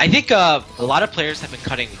 I think a lot of players have been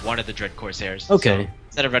cutting one of the Dread Corsairs. Okay, So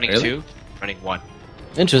instead of running Really? 2, running 1.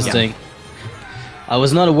 interesting. I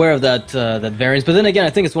was not aware of that that variance, but then again,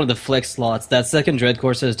 I think it's one of the flex slots. That second Dread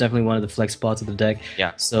Corsair is definitely one of the flex spots of the deck.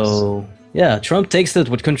 Yeah. So yeah, Trump takes it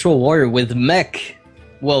with Control Warrior with Mech,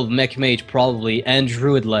 well, Mech Mage probably, and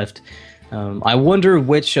Druid left. I wonder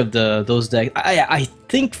which of those decks. I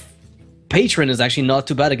think Patron is actually not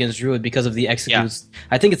too bad against Druid because of the executes.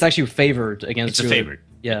 I think it's actually favored against It's a Druid. favorite.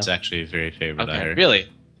 Yeah. It's actually very favored. I Okay, heard. really?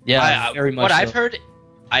 Yeah, very much What so. I've heard,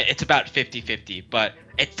 it's about 50-50, but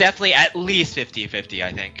it's definitely at least 50-50,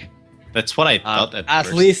 I think. That's what I thought at At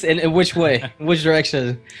first. least in which way? In which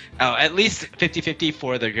direction? Oh, at least 50-50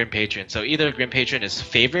 for the Grim Patron. So either Grim Patron is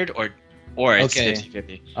favored or it's Okay.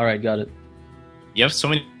 50-50. All right, got it. You have so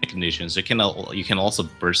many conditions. You can also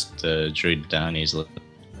burst the Druid down easily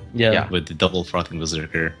Yeah. with the double frothing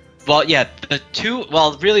berserker. Well, yeah, the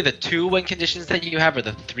 2 win conditions that you have, or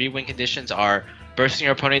the 3 win conditions, are bursting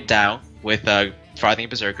your opponent down with Frothing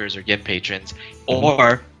Berserkers or Grim Patrons,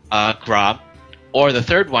 or Grom, or the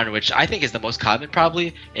third one, which I think is the most common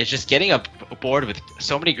probably, is just getting a board with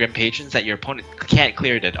so many Grim Patrons that your opponent can't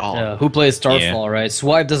clear it at all. Yeah, who plays Starfall, Yeah. right?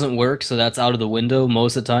 Swipe doesn't work, so that's out of the window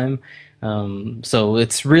most of the time. So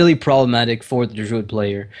it's really problematic for the Druid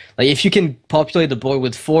player. Like, if you can populate the board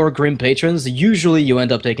with 4 Grim Patrons, usually you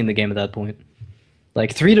end up taking the game at that point.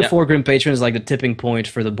 Like, 3 to Yeah. 4 Grim Patrons is like the tipping point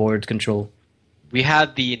for the board control. We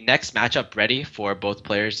have the next matchup ready for both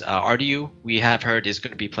players. RDU, we have heard, is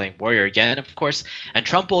going to be playing Warrior again, of course, and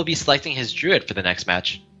Trump will be selecting his Druid for the next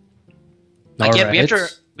match. Again,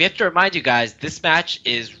 we have to remind you guys, this match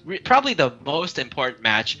is probably the most important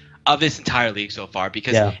match of this entire league so far,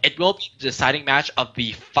 because it will be the deciding match of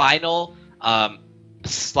the final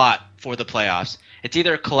slot for the playoffs. It's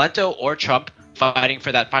either Colento or Trump fighting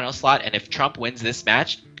for that final slot, and if Trump wins this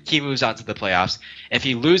match, he moves on to the playoffs. If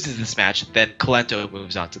he loses this match, then Colento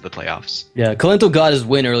moves on to the playoffs. Yeah, Colento got his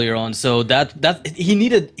win earlier on, so that he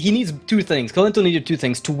needs 2 things. Colento needed 2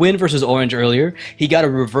 things: to win versus Orange earlier, he got a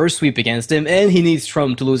reverse sweep against him, and he needs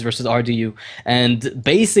Trump to lose versus RDU. And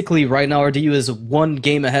basically, right now RDU is 1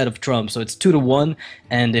 game ahead of Trump, so it's 2-1.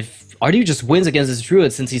 And if RDU just wins against his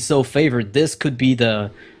Druid, since he's so favored, this could be the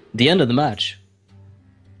end of the match.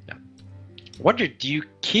 Wonder, do you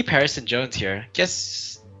keep Harrison Jones here? Guess.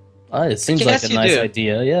 It seems Yes, like a you nice do.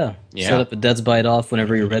 idea. Yeah. Yeah. Set up a Death's Bite off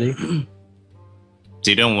whenever you're ready. So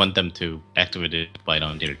you don't want them to activate it bite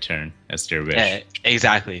on their turn as their wish. Yeah,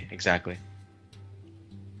 exactly.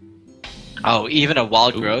 Oh, even a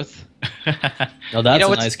Wild Growth. No, that's know a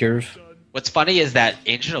what's- nice curve. What's funny is that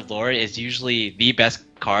Ancient of Lore is usually the best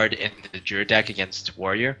card in the Druid deck against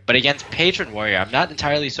Warrior, but against Patron Warrior, I'm not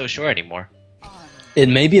entirely so sure anymore. It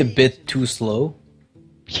may be a bit too slow.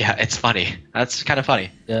 Yeah, it's funny. That's kind of funny.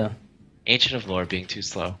 Yeah. Ancient of Lore being too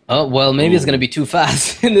slow. Oh, well, maybe it's going to be too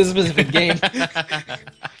fast in this specific game.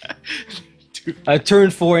 Turn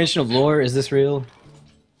 4 Ancient of Lore, is this real?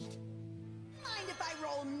 Mind if I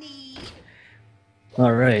roll knee?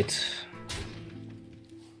 Alright.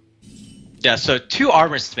 Yeah, so 2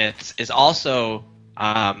 Armor Smiths is also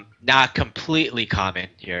not completely common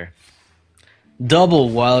here. Double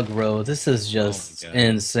Wild Growth. This is just Oh my God.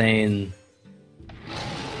 insane.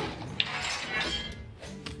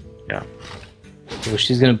 Yeah. So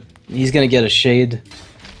he's gonna get a shade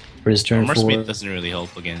for his turn Armor 4. Smith doesn't really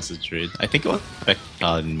help against the Druid. I think it will affect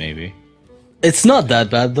Paladin maybe. It's not that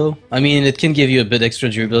bad though. I mean, it can give you a bit extra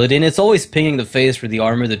durability, and it's always pinging the face for the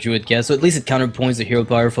armor the Druid gets, so at least it counterpoints the hero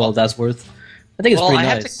power for all that's worth. I think it's pretty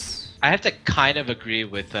nice. I have to kind of agree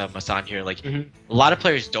with Masan here. Like, Mhm. a lot of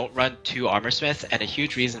players don't run 2 Armor Smiths, and a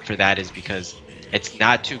huge reason for that is because it's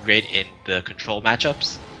not too great in the control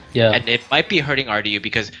matchups. Yeah. And it might be hurting RDU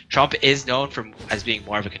because Trump is known as being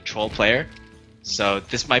more of a control player. So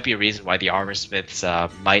this might be a reason why the Armor Smiths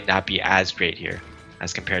might not be as great here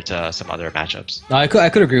as compared to some other matchups. No, I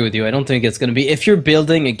could agree with you. I don't think it's going to be... If you're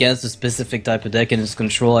building against a specific type of deck and its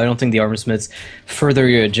control, I don't think the Armor Smiths further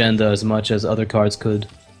your agenda as much as other cards could.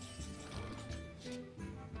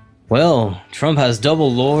 Well, Trump has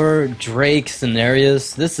double lore, Drake,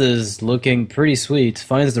 Cenarius. This is looking pretty sweet.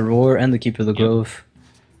 Finds the Roar and the Keeper of the Grove.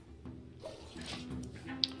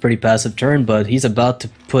 Pretty passive turn, but he's about to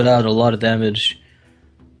put out a lot of damage.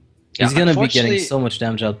 He's going to be getting so much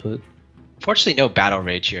damage output. Unfortunately, no Battle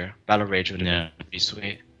Rage here. Battle Rage would be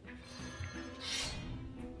sweet.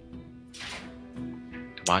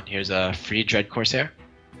 Come on, here's a free Dread Corsair.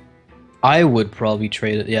 I would probably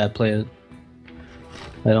trade it. Yeah, play it.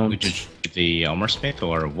 I don't... Would you keep the Armor Smith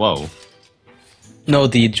or whoa? No,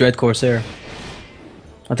 the Dread Corsair.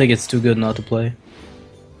 I think it's too good not to play.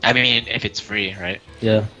 I mean, if it's free, right?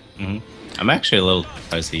 Yeah. I'm actually a little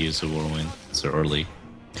surprised they used the Whirlwind so early.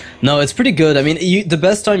 No, it's pretty good. I mean, the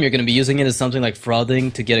best time you're going to be using it is something like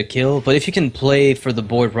Frauding to get a kill, but if you can play for the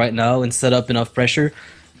board right now and set up enough pressure,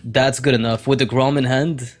 that's good enough. With the Grom in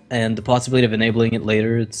hand and the possibility of enabling it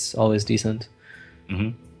later, it's always decent.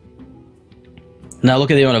 Now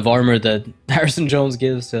look at the amount of armor that Harrison Jones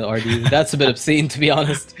gives to RD. That's a bit obscene, to be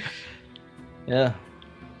honest. Yeah.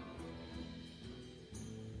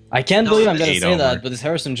 I can't believe I'm going to say that, but this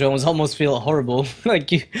Harrison Jones almost feel horrible.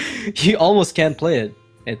 Like, you almost can't play it.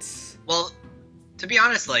 It's... Well, to be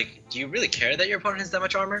honest, like, do you really care that your opponent has that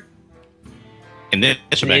much armor? And then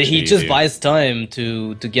he just buys time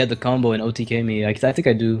to get the combo and OTK me. I think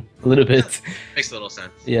I do a little bit. Makes a little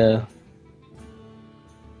sense. Yeah.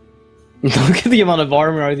 Look at the amount of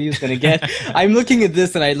armor RD's gonna get. I'm looking at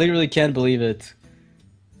this and I literally can't believe it.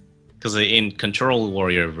 Because in Control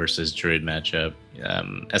Warrior versus Druid matchup,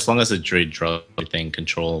 as long as the Druid draws everything,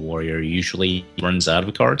 Control Warrior usually runs out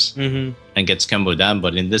of cards and gets comboed down.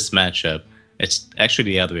 But in this matchup, it's actually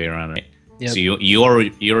the other way around, right? Yep. So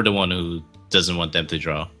you're the one who doesn't want them to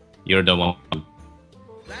draw. You're the one who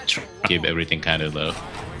tries to keep everything kind of low.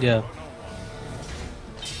 Yeah.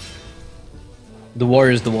 The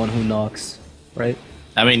Warrior's the one who knocks, right?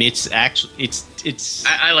 I mean, it's actually it's.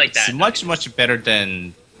 I like that. It's much better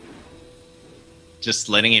than just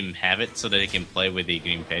letting him have it so that he can play with the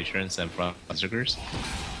Green Patrons and front Berserkers.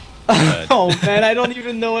 Oh man, I don't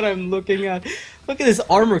even know what I'm looking at. Look at this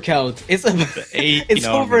armor count. It's it's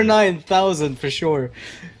over 9,000 for sure.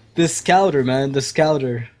 The Scouter, man, the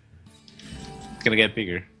Scouter. It's gonna get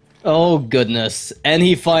bigger. Oh goodness! And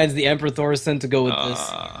he finds the Emperor Thorson to go with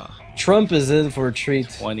this. Trump is in for a treat.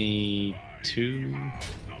 22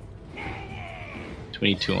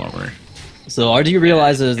 armor. So RD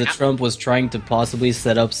realizes that Trump was trying to possibly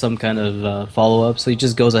set up some kind of follow-up, so he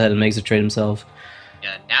just goes ahead and makes a trade himself.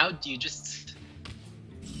 Yeah, now do you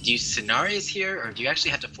scenarios here, or do you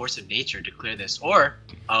actually have to Force of Nature to clear this? Or,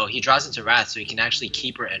 oh, he draws into Wrath, so he can actually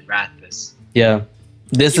Keeper and Wrath this. Yeah,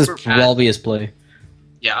 this Keeper, is probably his play.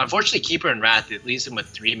 Yeah, unfortunately Keeper and Wrath, it leaves him with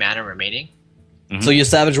 3 mana remaining. So you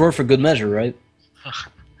Savage Roar for good measure, right?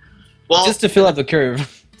 Well, just to fill out the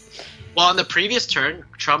curve. Well, on the previous turn,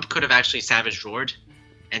 Trump could have actually Savage Roared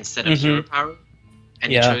instead of Hero Power.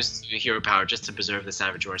 And he chose to do Hero Power just to preserve the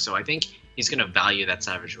Savage Roar. So I think he's going to value that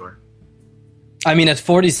Savage Roar. I mean, at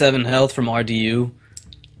 47 health from RDU,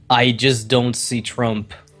 I just don't see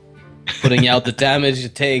Trump putting out the damage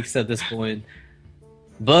it takes at this point.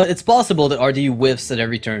 But it's possible that RDU whiffs at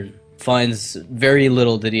every turn. Finds very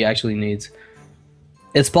little that he actually needs.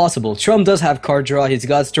 It's possible. Trump does have card draw. He's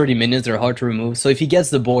got sturdy minions that are hard to remove. So if he gets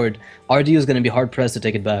the board, RDU is going to be hard pressed to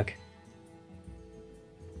take it back.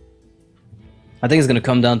 I think it's going to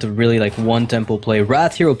come down to really like one tempo play.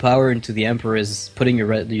 Wrath Hero Power into the Emperor is putting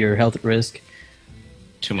your health at risk.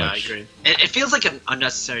 Too much. Yeah, I agree. It feels like an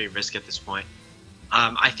unnecessary risk at this point.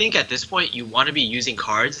 I think at this point you want to be using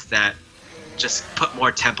cards that just put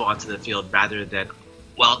more tempo onto the field rather than...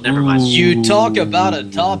 Well, never mind. You talk about a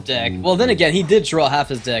top deck. Well, then again, he did draw half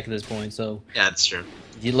his deck at this point, so... Yeah, that's true.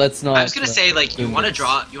 Let's not... I was going to say, like, you want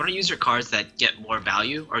to use your cards that get more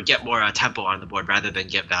value, or get more tempo on the board rather than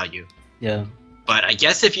get value. Yeah. But I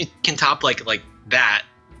guess if you can top like that,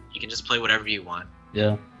 you can just play whatever you want.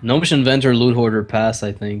 Yeah. Gnomish Inventor, Loot Hoarder, pass,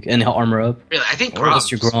 I think. And armor up. Really, I think Or Grom.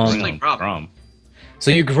 just your Grom. Like Grom.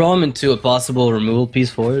 So you Grom into a possible removal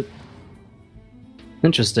piece for it?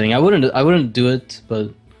 Interesting. I wouldn't do it, but...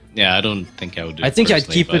 Yeah, I don't think I would do it. I think I'd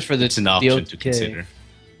keep it for the... It's an option the to consider.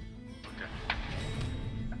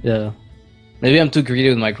 Yeah. Maybe I'm too greedy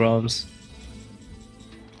with my Groms.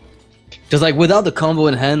 Because, like, without the combo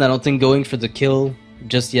in hand, I don't think going for the kill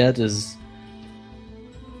just yet is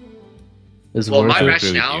well, worth my it.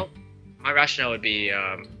 rationale would be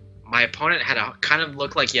my opponent had a kind of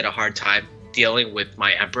looked like he had a hard time dealing with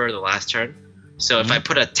my Emperor the last turn. So if I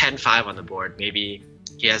put a 10-5 on the board, maybe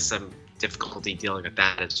he has some difficulty dealing with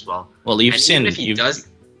that as well. Well, you've And seen even if he does,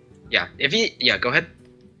 go ahead.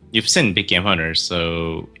 you've seen Big Game Hunter,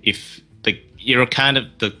 so if you're kind of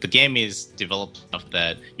the game is developed enough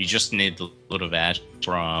that you just need a little of ash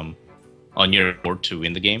from on your board to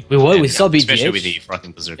win the game. Wait, what? We And, saw BGH? especially with the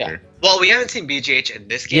Frothing Berserker. Yeah. Well, we haven't seen BGH in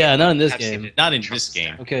this game. Yeah, not in this I've seen game. it Not in Trump's this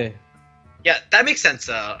game. deck. Okay. Yeah, that makes sense.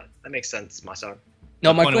 That makes sense, Masan.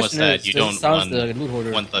 No, The my point was question that is, you this don't sounds want- like a loot hoarder.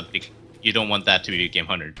 You don't want that to be Big Game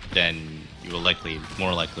Hunter. Then you will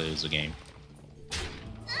more likely lose the game.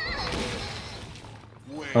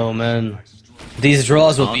 Oh man. These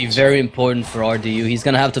draws will be very important for RDU. He's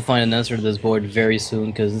gonna have to find an answer to this board very soon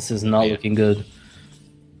because this is not Yeah. looking good.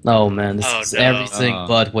 Oh man, this Oh, is no. everything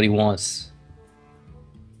but what he wants.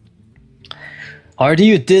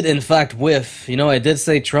 RDU did in fact whiff. You know, I did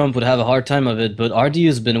say Trump would have a hard time of it, but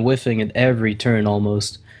RDU's been whiffing at every turn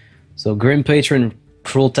almost. So Grim Patron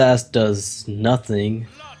Cruel Task does nothing.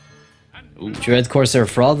 Dread Corsair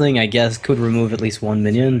Frothing, I guess, could remove at least one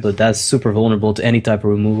minion, but that's super vulnerable to any type of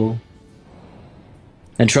removal.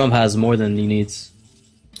 And Trump has more than he needs.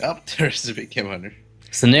 Oh, there's a Big Game Hunter.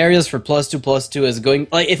 Scenarios for +2/+2 is going...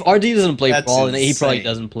 Like, if RD doesn't play That's Brawl, and he probably insane.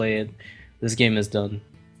 doesn't play it, this game is done.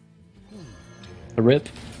 A rip.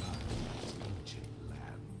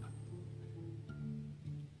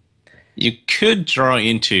 You could draw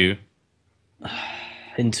into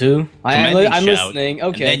Into? Commanding I'm Shout, listening.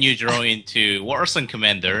 Okay. and then you draw into Warsong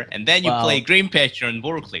Commander, and then you Wow. play Green Patron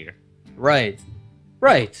Board Clear. Right.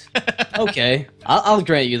 Right. Okay. I'll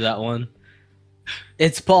grant you that one.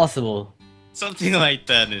 It's possible. Something like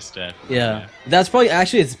that instead. Yeah. That's probably...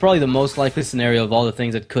 Actually, it's probably the most likely scenario of all the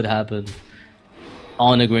things that could happen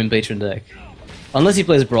on a Grim Patron deck. Unless he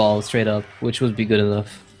plays Brawl straight up, which would be good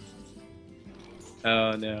enough.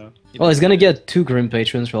 Oh no. Well, he's gonna get 2 Grim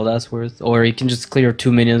Patrons for all that's worth. Or he can just clear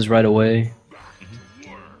 2 minions right away. I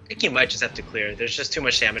think you might just have to clear. There's just too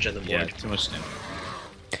much damage on the board. Yeah, too much damage.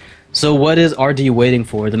 So what is RD waiting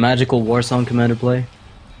for? The magical Warsong Commander play?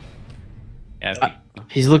 Yeah, I think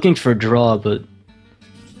He's looking for draw, but...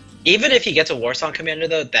 Even if he gets a Warsong Commander,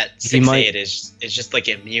 though, that He 6/8 might- is just like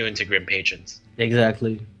immune to Grim Patrons.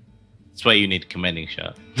 Exactly. that's why you need Commanding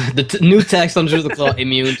Shot. The new text on Through the Claw,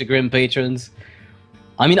 immune to Grim Patrons.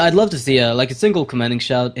 I mean, I'd love to see a single commanding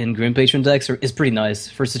shout in Grim Patron decks is pretty nice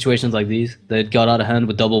for situations like these that got out of hand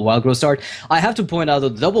with double Wild Growth Start. I have to point out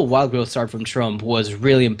that the double Wild Growth Start from Trump was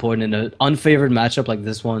really important in an unfavored matchup like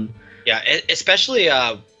this one. Yeah, especially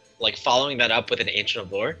like following that up with an Ancient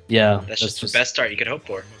of Lore. Yeah, That's just the best start you could hope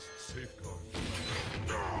for.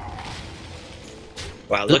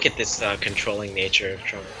 Wow, look at this controlling nature of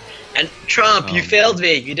Trump. And Trump, you failed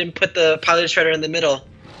me. You didn't put the Pilot Shredder in the middle.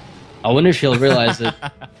 I wonder if he'll realize it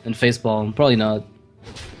and facepalm. Probably not.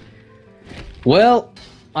 Well,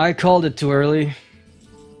 I called it too early.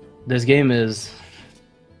 This game is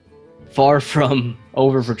far from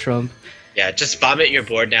over for Trump. Yeah, just vomit your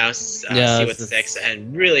board now, see Yeah, what sticks,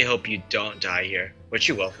 and really hope you don't die here, which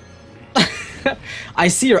you will. I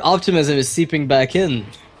see your optimism is seeping back in.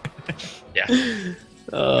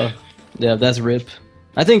 Yeah. Yeah, that's rip.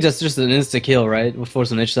 I think that's just an insta kill, right? With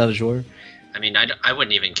Force an Edge Savage War. I mean, I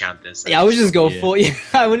wouldn't even count this. Yeah, I would just go Yeah. full. Yeah,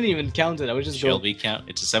 I wouldn't even count it. I would just go. Shelby count.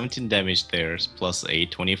 It's a 17 damage there, plus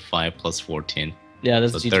 8, 25 plus 14. Yeah,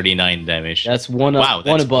 that's So GG. 39 damage. That's one. wow, One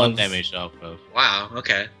that's above. 1 damage off of. Wow,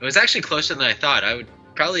 okay. It was actually closer than I thought. I would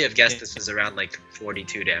probably have guessed this was around like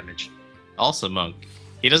 42 damage. Also, Monk.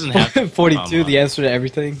 He doesn't have to 42. The answer to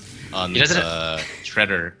everything. on He doesn't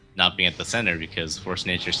Shredder not being at the center because Force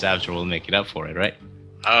Nature Savager will make it up for it, right?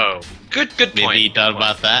 Oh, good point. Maybe you thought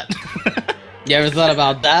about that. You ever thought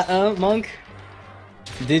about that, Monk?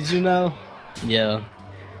 Did you know? Yeah.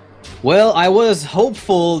 Well, I was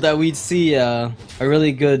hopeful that we'd see a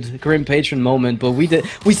really good Grim Patron moment, but we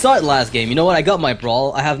saw it last game. You know what? I got my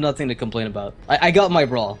Brawl. I have nothing to complain about. I got my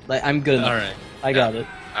Brawl. I'm good enough. All right. I got it.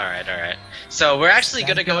 All right. So we're actually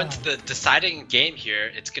going to go into the deciding game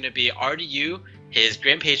here. It's going to be RDU, his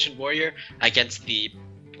Grand Patron Warrior, against the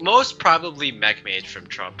most probably Mech Mage from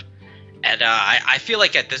Trump. And I feel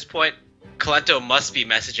like at this point, Kalento must be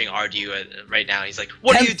messaging RDU right now. He's like,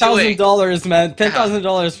 what are you doing? $10,000, man.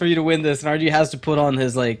 $10,000 for you to win this, and RG has to put on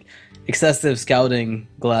his excessive scouting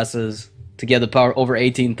glasses to get the power over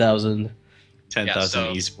 18,000. 10,000 Yeah,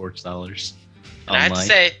 so- esports dollars. And I have to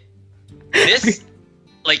say, this,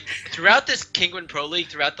 throughout this Kinguin Pro League,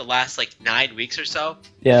 throughout the last 9 weeks or so,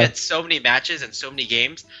 Yeah. we've had so many matches and so many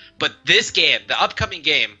games. But this game, the upcoming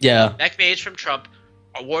game, Yeah. Mech Mage from Trump,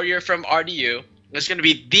 a Warrior from RDU, It's going to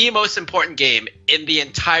be the most important game in the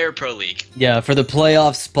entire Pro League. Yeah, for the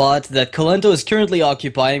playoff spot that Kalento is currently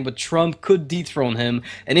occupying, but Trump could dethrone him.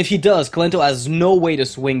 And if he does, Kalento has no way to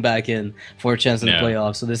swing back in for a chance in the No.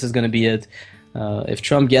 playoffs. So this is going to be it. If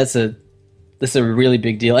Trump gets it, this is a really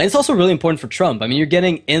big deal. And it's also really important for Trump. I mean, you're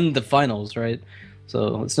getting in the finals, right?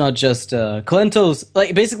 So it's not just Kalento's...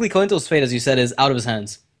 Like, basically, Kalento's fate, as you said, is out of his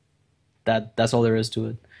hands. That's all there is to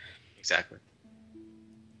it. Exactly.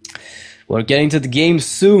 We're getting to the game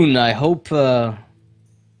soon. I hope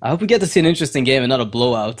we get to see an interesting game and not a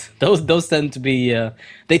blowout. Those tend to be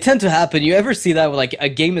they tend to happen. You ever see that where like a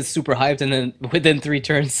game is super hyped and then within 3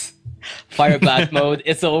 turns, fire back mode,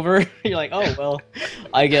 it's over. You're like, oh well,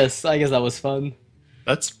 I guess that was fun.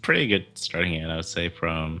 That's pretty good starting hand, I would say,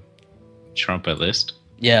 from Trump at least.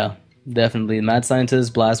 Yeah, definitely. Mad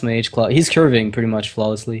Scientist, Blast Mage, Claw. He's curving pretty much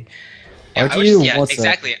flawlessly. Yeah, RTU, what's up?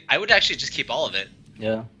 exactly. I would actually just keep all of it.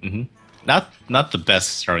 Yeah. Hmm. Not the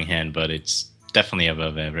best starting hand, but it's definitely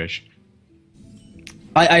above average.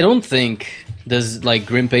 I don't think this like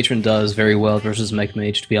Grim Patron does very well versus Mech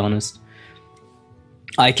Mage, to be honest.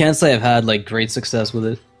 I can't say I've had like great success with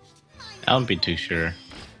it. I don't be too sure.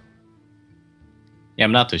 Yeah,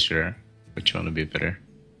 I'm not too sure which one would be better.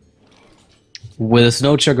 With a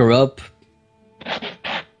Snow Chugger up,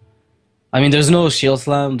 I mean, there's no Shield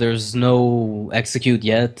Slam, there's no Execute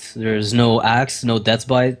yet, there's no Axe, no Death's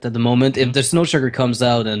Bite at the moment. If the Snow Chugger comes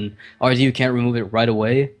out and RDU can't remove it right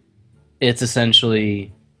away, it's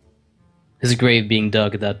essentially his grave being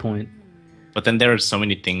dug at that point. But then there are so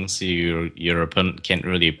many things your opponent can't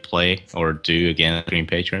really play or do against Green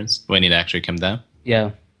Patrons when it actually comes down.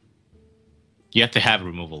 Yeah. You have to have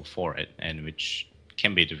removal for it, and which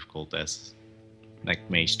can be difficult as like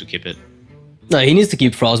mage to keep it. No, he needs to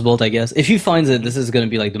keep Frostbolt, I guess. If he finds it, this is going to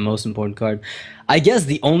be like the most important card. I guess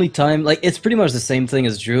the only time, like, it's pretty much the same thing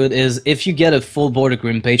as Druid, is if you get a full board of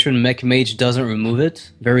Grim Patron, Mech Mage doesn't remove it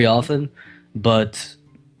very often, but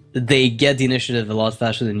they get the initiative a lot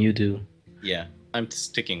faster than you do. Yeah, I'm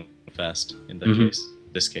sticking fast in that case.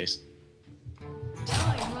 This case.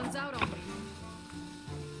 Time runs out on me.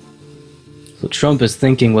 So Trump is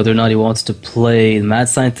thinking whether or not he wants to play Mad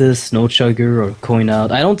Scientist, Snow Chugger, or Coin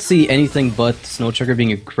Out. I don't see anything but Snow Chugger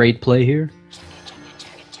being a great play here.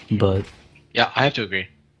 But... Yeah, I have to agree.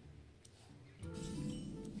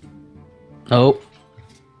 Oh.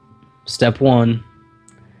 Step 1.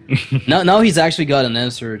 Now he's actually got an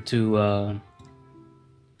answer to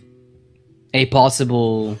a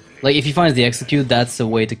possible... Like, if he finds the Execute, that's a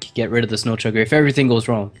way to get rid of the Snow Chugger. If everything goes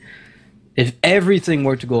wrong. If everything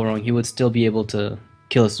were to go wrong, he would still be able to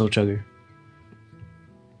kill a Snow Chugger.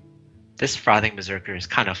 This Frothing Berserker is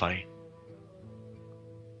kind of funny.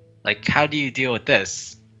 Like, how do you deal with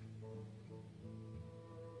this?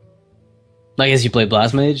 I guess you play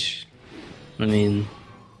Blast Mage. I mean...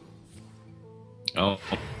 Oh,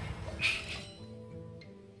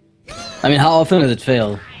 I mean, how often does it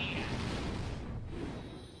fail?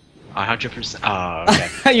 100%. Oh,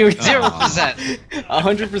 okay. You're 0%.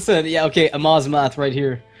 100%. Yeah, okay. Amaz math right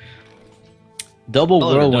here. Double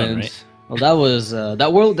Well, they're done, whirlwind. right? Well, that was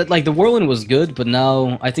the whirlwind was good, but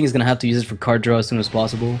now I think he's gonna have to use it for card draw as soon as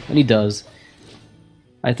possible, and he does.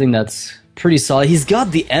 I think that's pretty solid. He's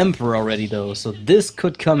got the Emperor already though, so this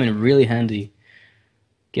could come in really handy.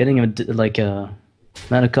 Getting a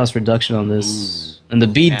mana cost reduction on this, and the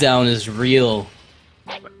beatdown is real.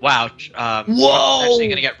 Wow. Whoa! Actually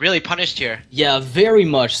gonna get really punished here. Yeah, very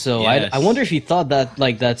much so. Yes. I wonder if he thought that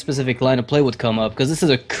that specific line of play would come up, because this is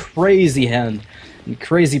a crazy hand, and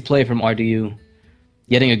crazy play from RDU.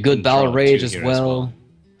 Getting a good Draw Battle Rage two as here as well. well.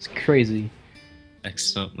 It's crazy.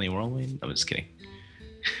 accidentally whirlwind. I'm just kidding.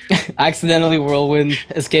 Accidentally whirlwind,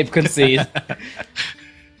 escape concede.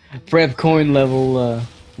 Prep coin level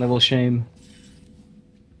shame.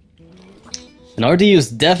 And RDU is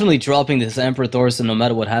definitely dropping this Emperor Thorson no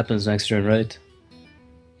matter what happens next turn, right?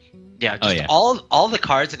 Yeah, just yeah. all the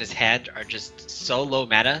cards in his hand are just so low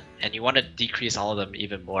mana, and you want to decrease all of them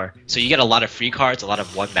even more. So you get a lot of free cards, a lot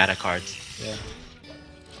of 1 mana cards. Yeah.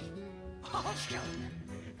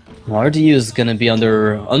 RDU is gonna be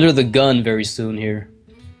under the gun very soon here.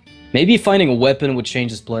 Maybe finding a weapon would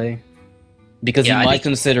change his play. Because Yeah, he I might think-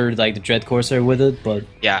 consider like the Dread Corsair with it, but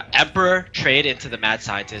Yeah, Emperor, trade into the Mad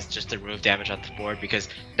Scientist just to remove damage off the board, because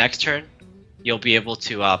next turn you'll be able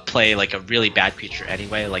to play like a really bad creature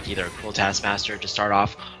anyway, like either a Cruel Taskmaster to start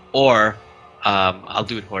off, or a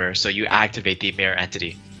Loot Hoarder, so you activate the Mirror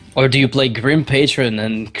Entity. or do you play Grim Patron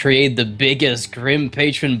and create the biggest Grim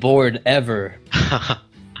Patron board ever?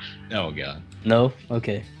 Oh god. No?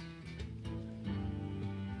 Okay.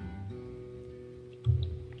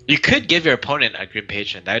 You could give your opponent a Grim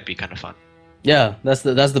Patron, that would be kind of fun. Yeah, that's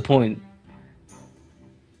the point.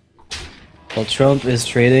 Well, Trump is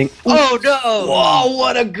trading. Oh no! Whoa,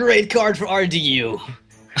 what a great card for RDU.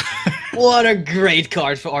 What a great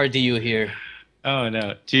card for RDU here. Oh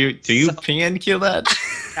no! Do you So- ping and kill that?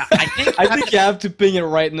 Yeah, I think I think you have to ping it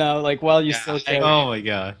right now, like while you Yeah, still I can. Oh my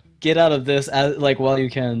god! Get out of this, like while you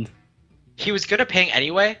can. he was gonna ping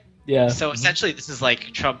anyway. Yeah. So essentially, this is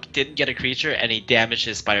like Trump didn't get a creature and he damaged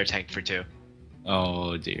his spider tank for 2.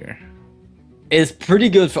 Oh dear. It's pretty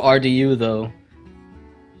good for RDU though.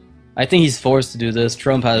 I think he's forced to do this.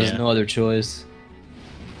 Trump has Yeah. no other choice.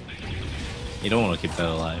 You don't want to keep that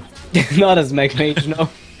alive. Not as Mech Mage, no.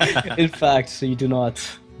 In fact, so you do not.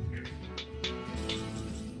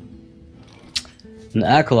 An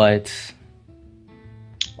Acolyte.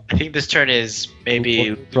 I think this turn is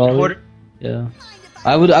maybe Probably. quarter. Yeah.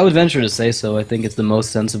 I would venture to say so. I think it's the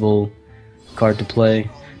most sensible card to play.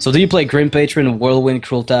 So do you play Grim Patron, Whirlwind,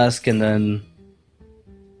 Cruel Task, and then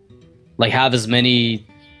like have as many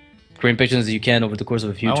Grim Patrons as you can over the course of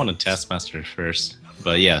a few I want a turns? Taskmaster first,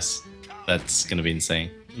 but yes, that's gonna be insane.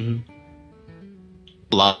 Mhm.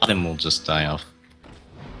 A lot of them will just die off.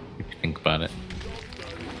 If you think about it.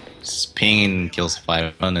 Just ping kills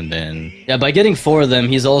 5-1 and then Yeah, by getting 4 of them,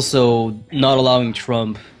 he's also not allowing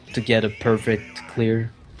Trump to get a perfect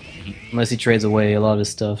clear. Unless he trades away a lot of his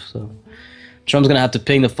stuff, so... Trump's gonna have to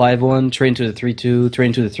ping the 5-1, trade into the 3-2, trade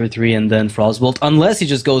into the 3-3, and then Frostbolt. Unless he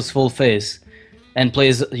just goes full face and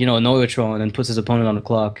plays, you know, a Noatron and puts his opponent on the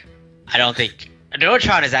clock. I don't think a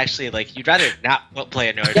Neutron is actually like you'd rather not play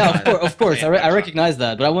a Neutron. Yeah, of course, than I play a Neutron. recognize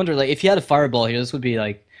that, but I wonder, like, if he had a Fireball here, this would be,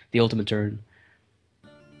 like, the ultimate turn.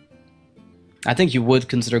 I think you would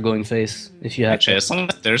consider going face if you had actually, as long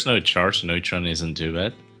as there's no charge, Neutron isn't too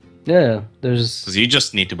bad. Yeah, there's... Because you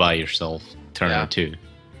just need to buy yourself turn Yeah. or 2.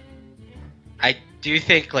 I do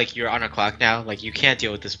think like you're on a clock now. Like you can't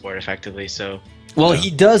deal with this board effectively. So Well, Yeah.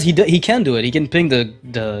 he does. He can do it. He can ping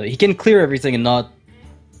the. He can clear everything and not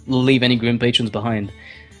leave any Grim Patrons behind.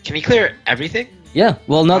 can he clear everything? Yeah.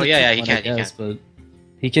 Well, not. Oh, yeah, yeah, he one, can, I he guess, but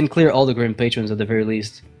he can clear all the Grim Patrons at the very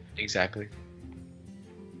least. Exactly.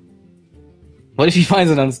 What if he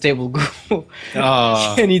finds an unstable goal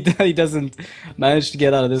Oh, and he doesn't manage to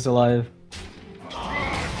get out of this alive?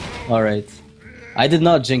 All right. I did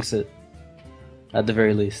not jinx it. At the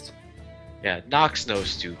very least. Yeah, Nox no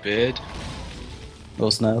stupid. Oh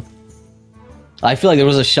snap! I feel like there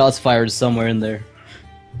was a shots fired somewhere in there.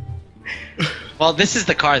 Well, this is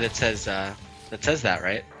the card that says that,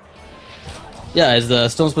 right? Yeah, it's the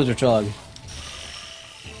Stone Splitter Trog.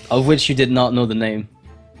 Of which you did not know the name.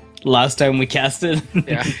 Last time we cast it.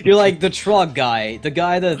 Yeah. You're like the Trog guy. The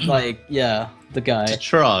guy that like yeah, the guy.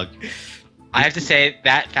 Trog. I have to say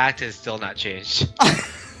that fact has still not changed.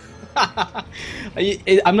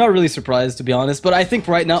 I'm not really surprised to be honest, but I think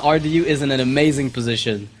right now RDU is in an amazing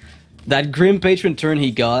position. That Grim Patron turn he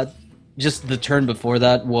got, just the turn before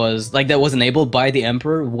that was like that was enabled by the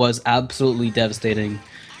Emperor was absolutely devastating.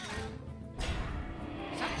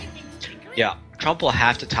 Yeah, Trump will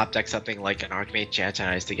have to top deck something like an Archmage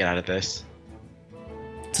Chantonize to get out of this.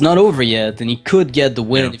 It's not over yet, and he could get the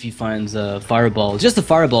win Yeah. if he finds a Fireball. Just the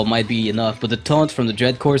Fireball might be enough, but the taunt from the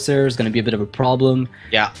Dread Corsair is going to be a bit of a problem.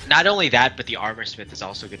 Yeah, not only that, but the Armor Smith is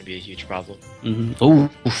also going to be a huge problem. Oh,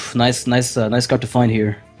 nice card to find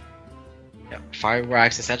here. Yeah,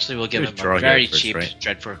 Fireworks essentially will give Good him draw a here very first, cheap right?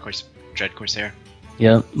 Dread Corsair.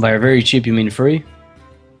 Yeah, by very cheap you mean free.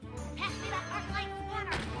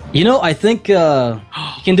 You know, I think you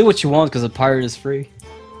can do what you want because the pirate is free.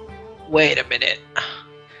 Wait a minute.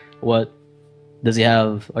 What does he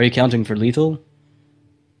have? Are you counting for lethal?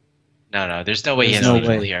 No, there's no way he There's has no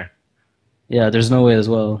lethal way. here. Yeah, there's no way as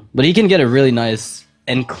well. But he can get a really nice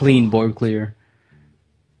and clean board clear.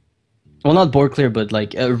 Well, not board clear, but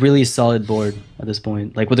like a really solid board at this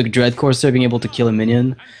point. Like with the Dread Corsair being able to kill a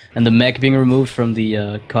minion, and the mech being removed from the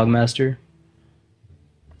Cogmaster.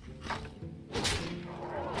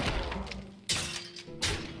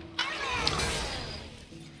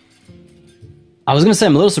 I was gonna say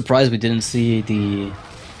I'm a little surprised we didn't see the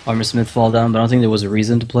Armor Smith fall down, but I don't think there was a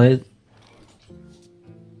reason to play it.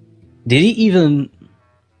 Did he even...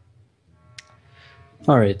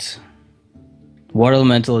 Alright. Water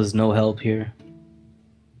Elemental is no help here.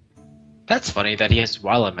 That's funny that he has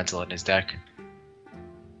Wild Elemental in his deck.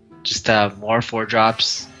 Just more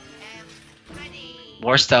 4-drops.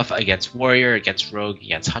 More stuff against Warrior, against Rogue,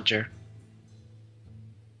 against Hunter.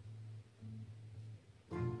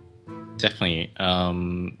 Definitely.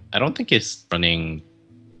 I don't think it's running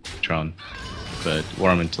Tron, but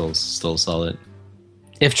Warmental's still solid.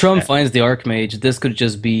 If Trump finds the Archmage, this could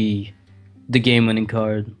just be the game-winning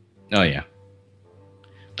card. Oh yeah.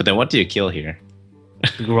 But then what do you kill here?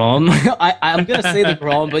 Grom. I'm gonna say the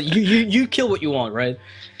Grom, but you kill what you want, right?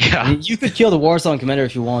 I Yeah. mean, you could kill the Warsong Commander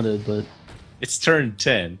if you wanted, but It's turn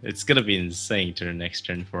 10. It's gonna be insane turn next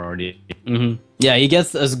turn for RD. yeah, he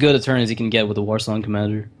gets as good a turn as he can get with the Warsong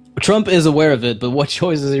Commander. Trump is aware of it, but what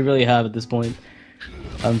choice does he really have at this point?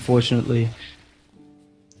 Unfortunately.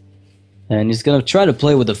 And he's gonna try to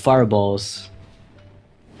play with the fireballs.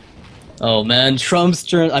 Oh man, Trump's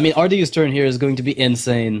turn. I mean, RDU's turn here is going to be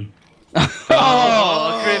insane.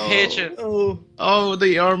 Oh, Grim Patron. Oh,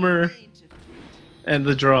 the armor and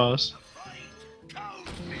the draws.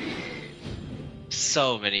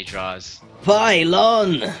 So many draws.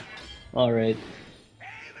 Pylon! Alright.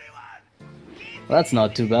 Well, that's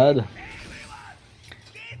not too bad. So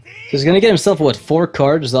he's gonna get himself, what, 4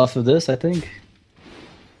 cards off of this, I think?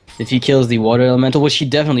 If he kills the water elemental, which he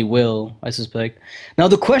definitely will, I suspect. Now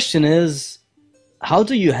the question is, how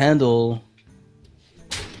do you handle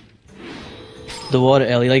the water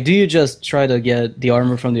Ellie? Like, do you just try to get the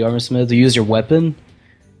armor from the armor smith to use your weapon?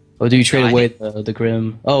 Or do you trade No, I away the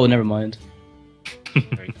Grim? Oh, never mind.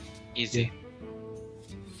 Very easy.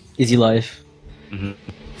 Easy life. Mhm.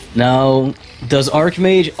 Now, does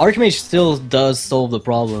Archmage... Archmage still does solve the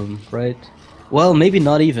problem, right? Well, maybe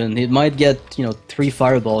not even. It might get, 3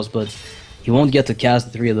 fireballs, but he won't get to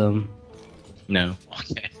cast 3 of them. No.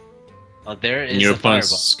 Okay. Well, there is And your a fireball.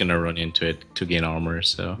 opponent's gonna run into it to gain armor,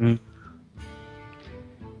 so.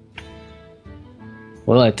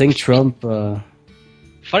 Well, I think Trump...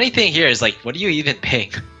 Funny thing here is, like, what do you even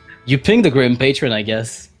ping? You ping the Grim Patron, I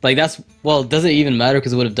guess. Like, that's... Well, does it even matter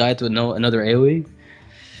because it would have died to another AoE?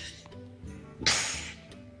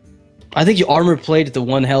 I think you armor plate the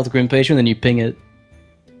 1 health Grim Patron, then you ping it.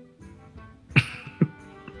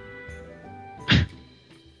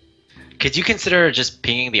 Could you consider just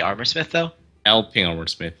pinging the armor smith though? I'll ping armor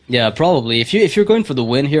smith. Yeah, probably. If you're going for the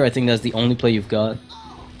win here, I think that's the only play you've got.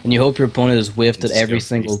 And you hope your opponent is whiffed at Just every go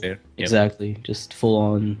single... freeze there. Yep. Exactly. Just full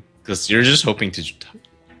on... Because you're just hoping to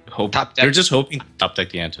hope. Top deck. You're just hoping to top deck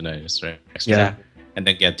the Antonius, right? Yeah. And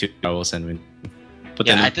then get 2 towels and win. But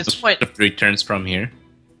Yeah, then at this point- 3 turns from here.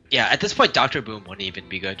 Yeah, at this point, Dr. Boom wouldn't even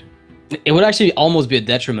be good. It would actually almost be a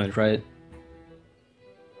detriment, right?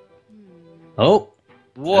 Oh!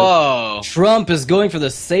 Whoa! Trump is going for the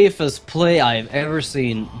safest play I've ever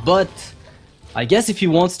seen, but I guess if he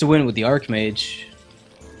wants to win with the Archmage,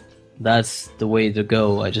 that's the way to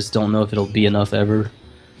go. I just don't know if it'll be enough ever.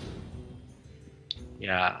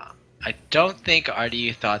 Yeah, I don't think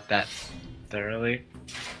RDU thought that thoroughly.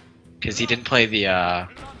 Because he didn't play the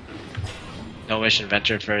No Wish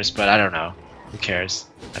Inventor first, but I don't know. Who cares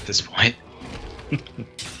at this point?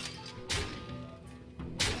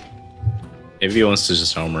 If he wants to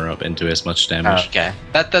just armor up and do as much damage. Okay,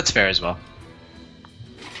 that's fair as well.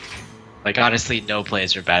 Like, honestly, no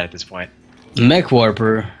plays are bad at this point. Mech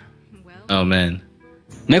Warper. Oh man.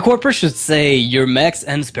 Mech Warper should say your mechs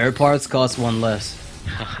and spare parts cost 1 less.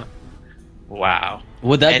 Wow.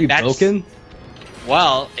 Would that And be that's- broken?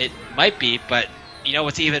 Well, it might be, but you know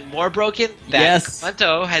what's even more broken? That Yes.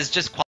 Clemento has just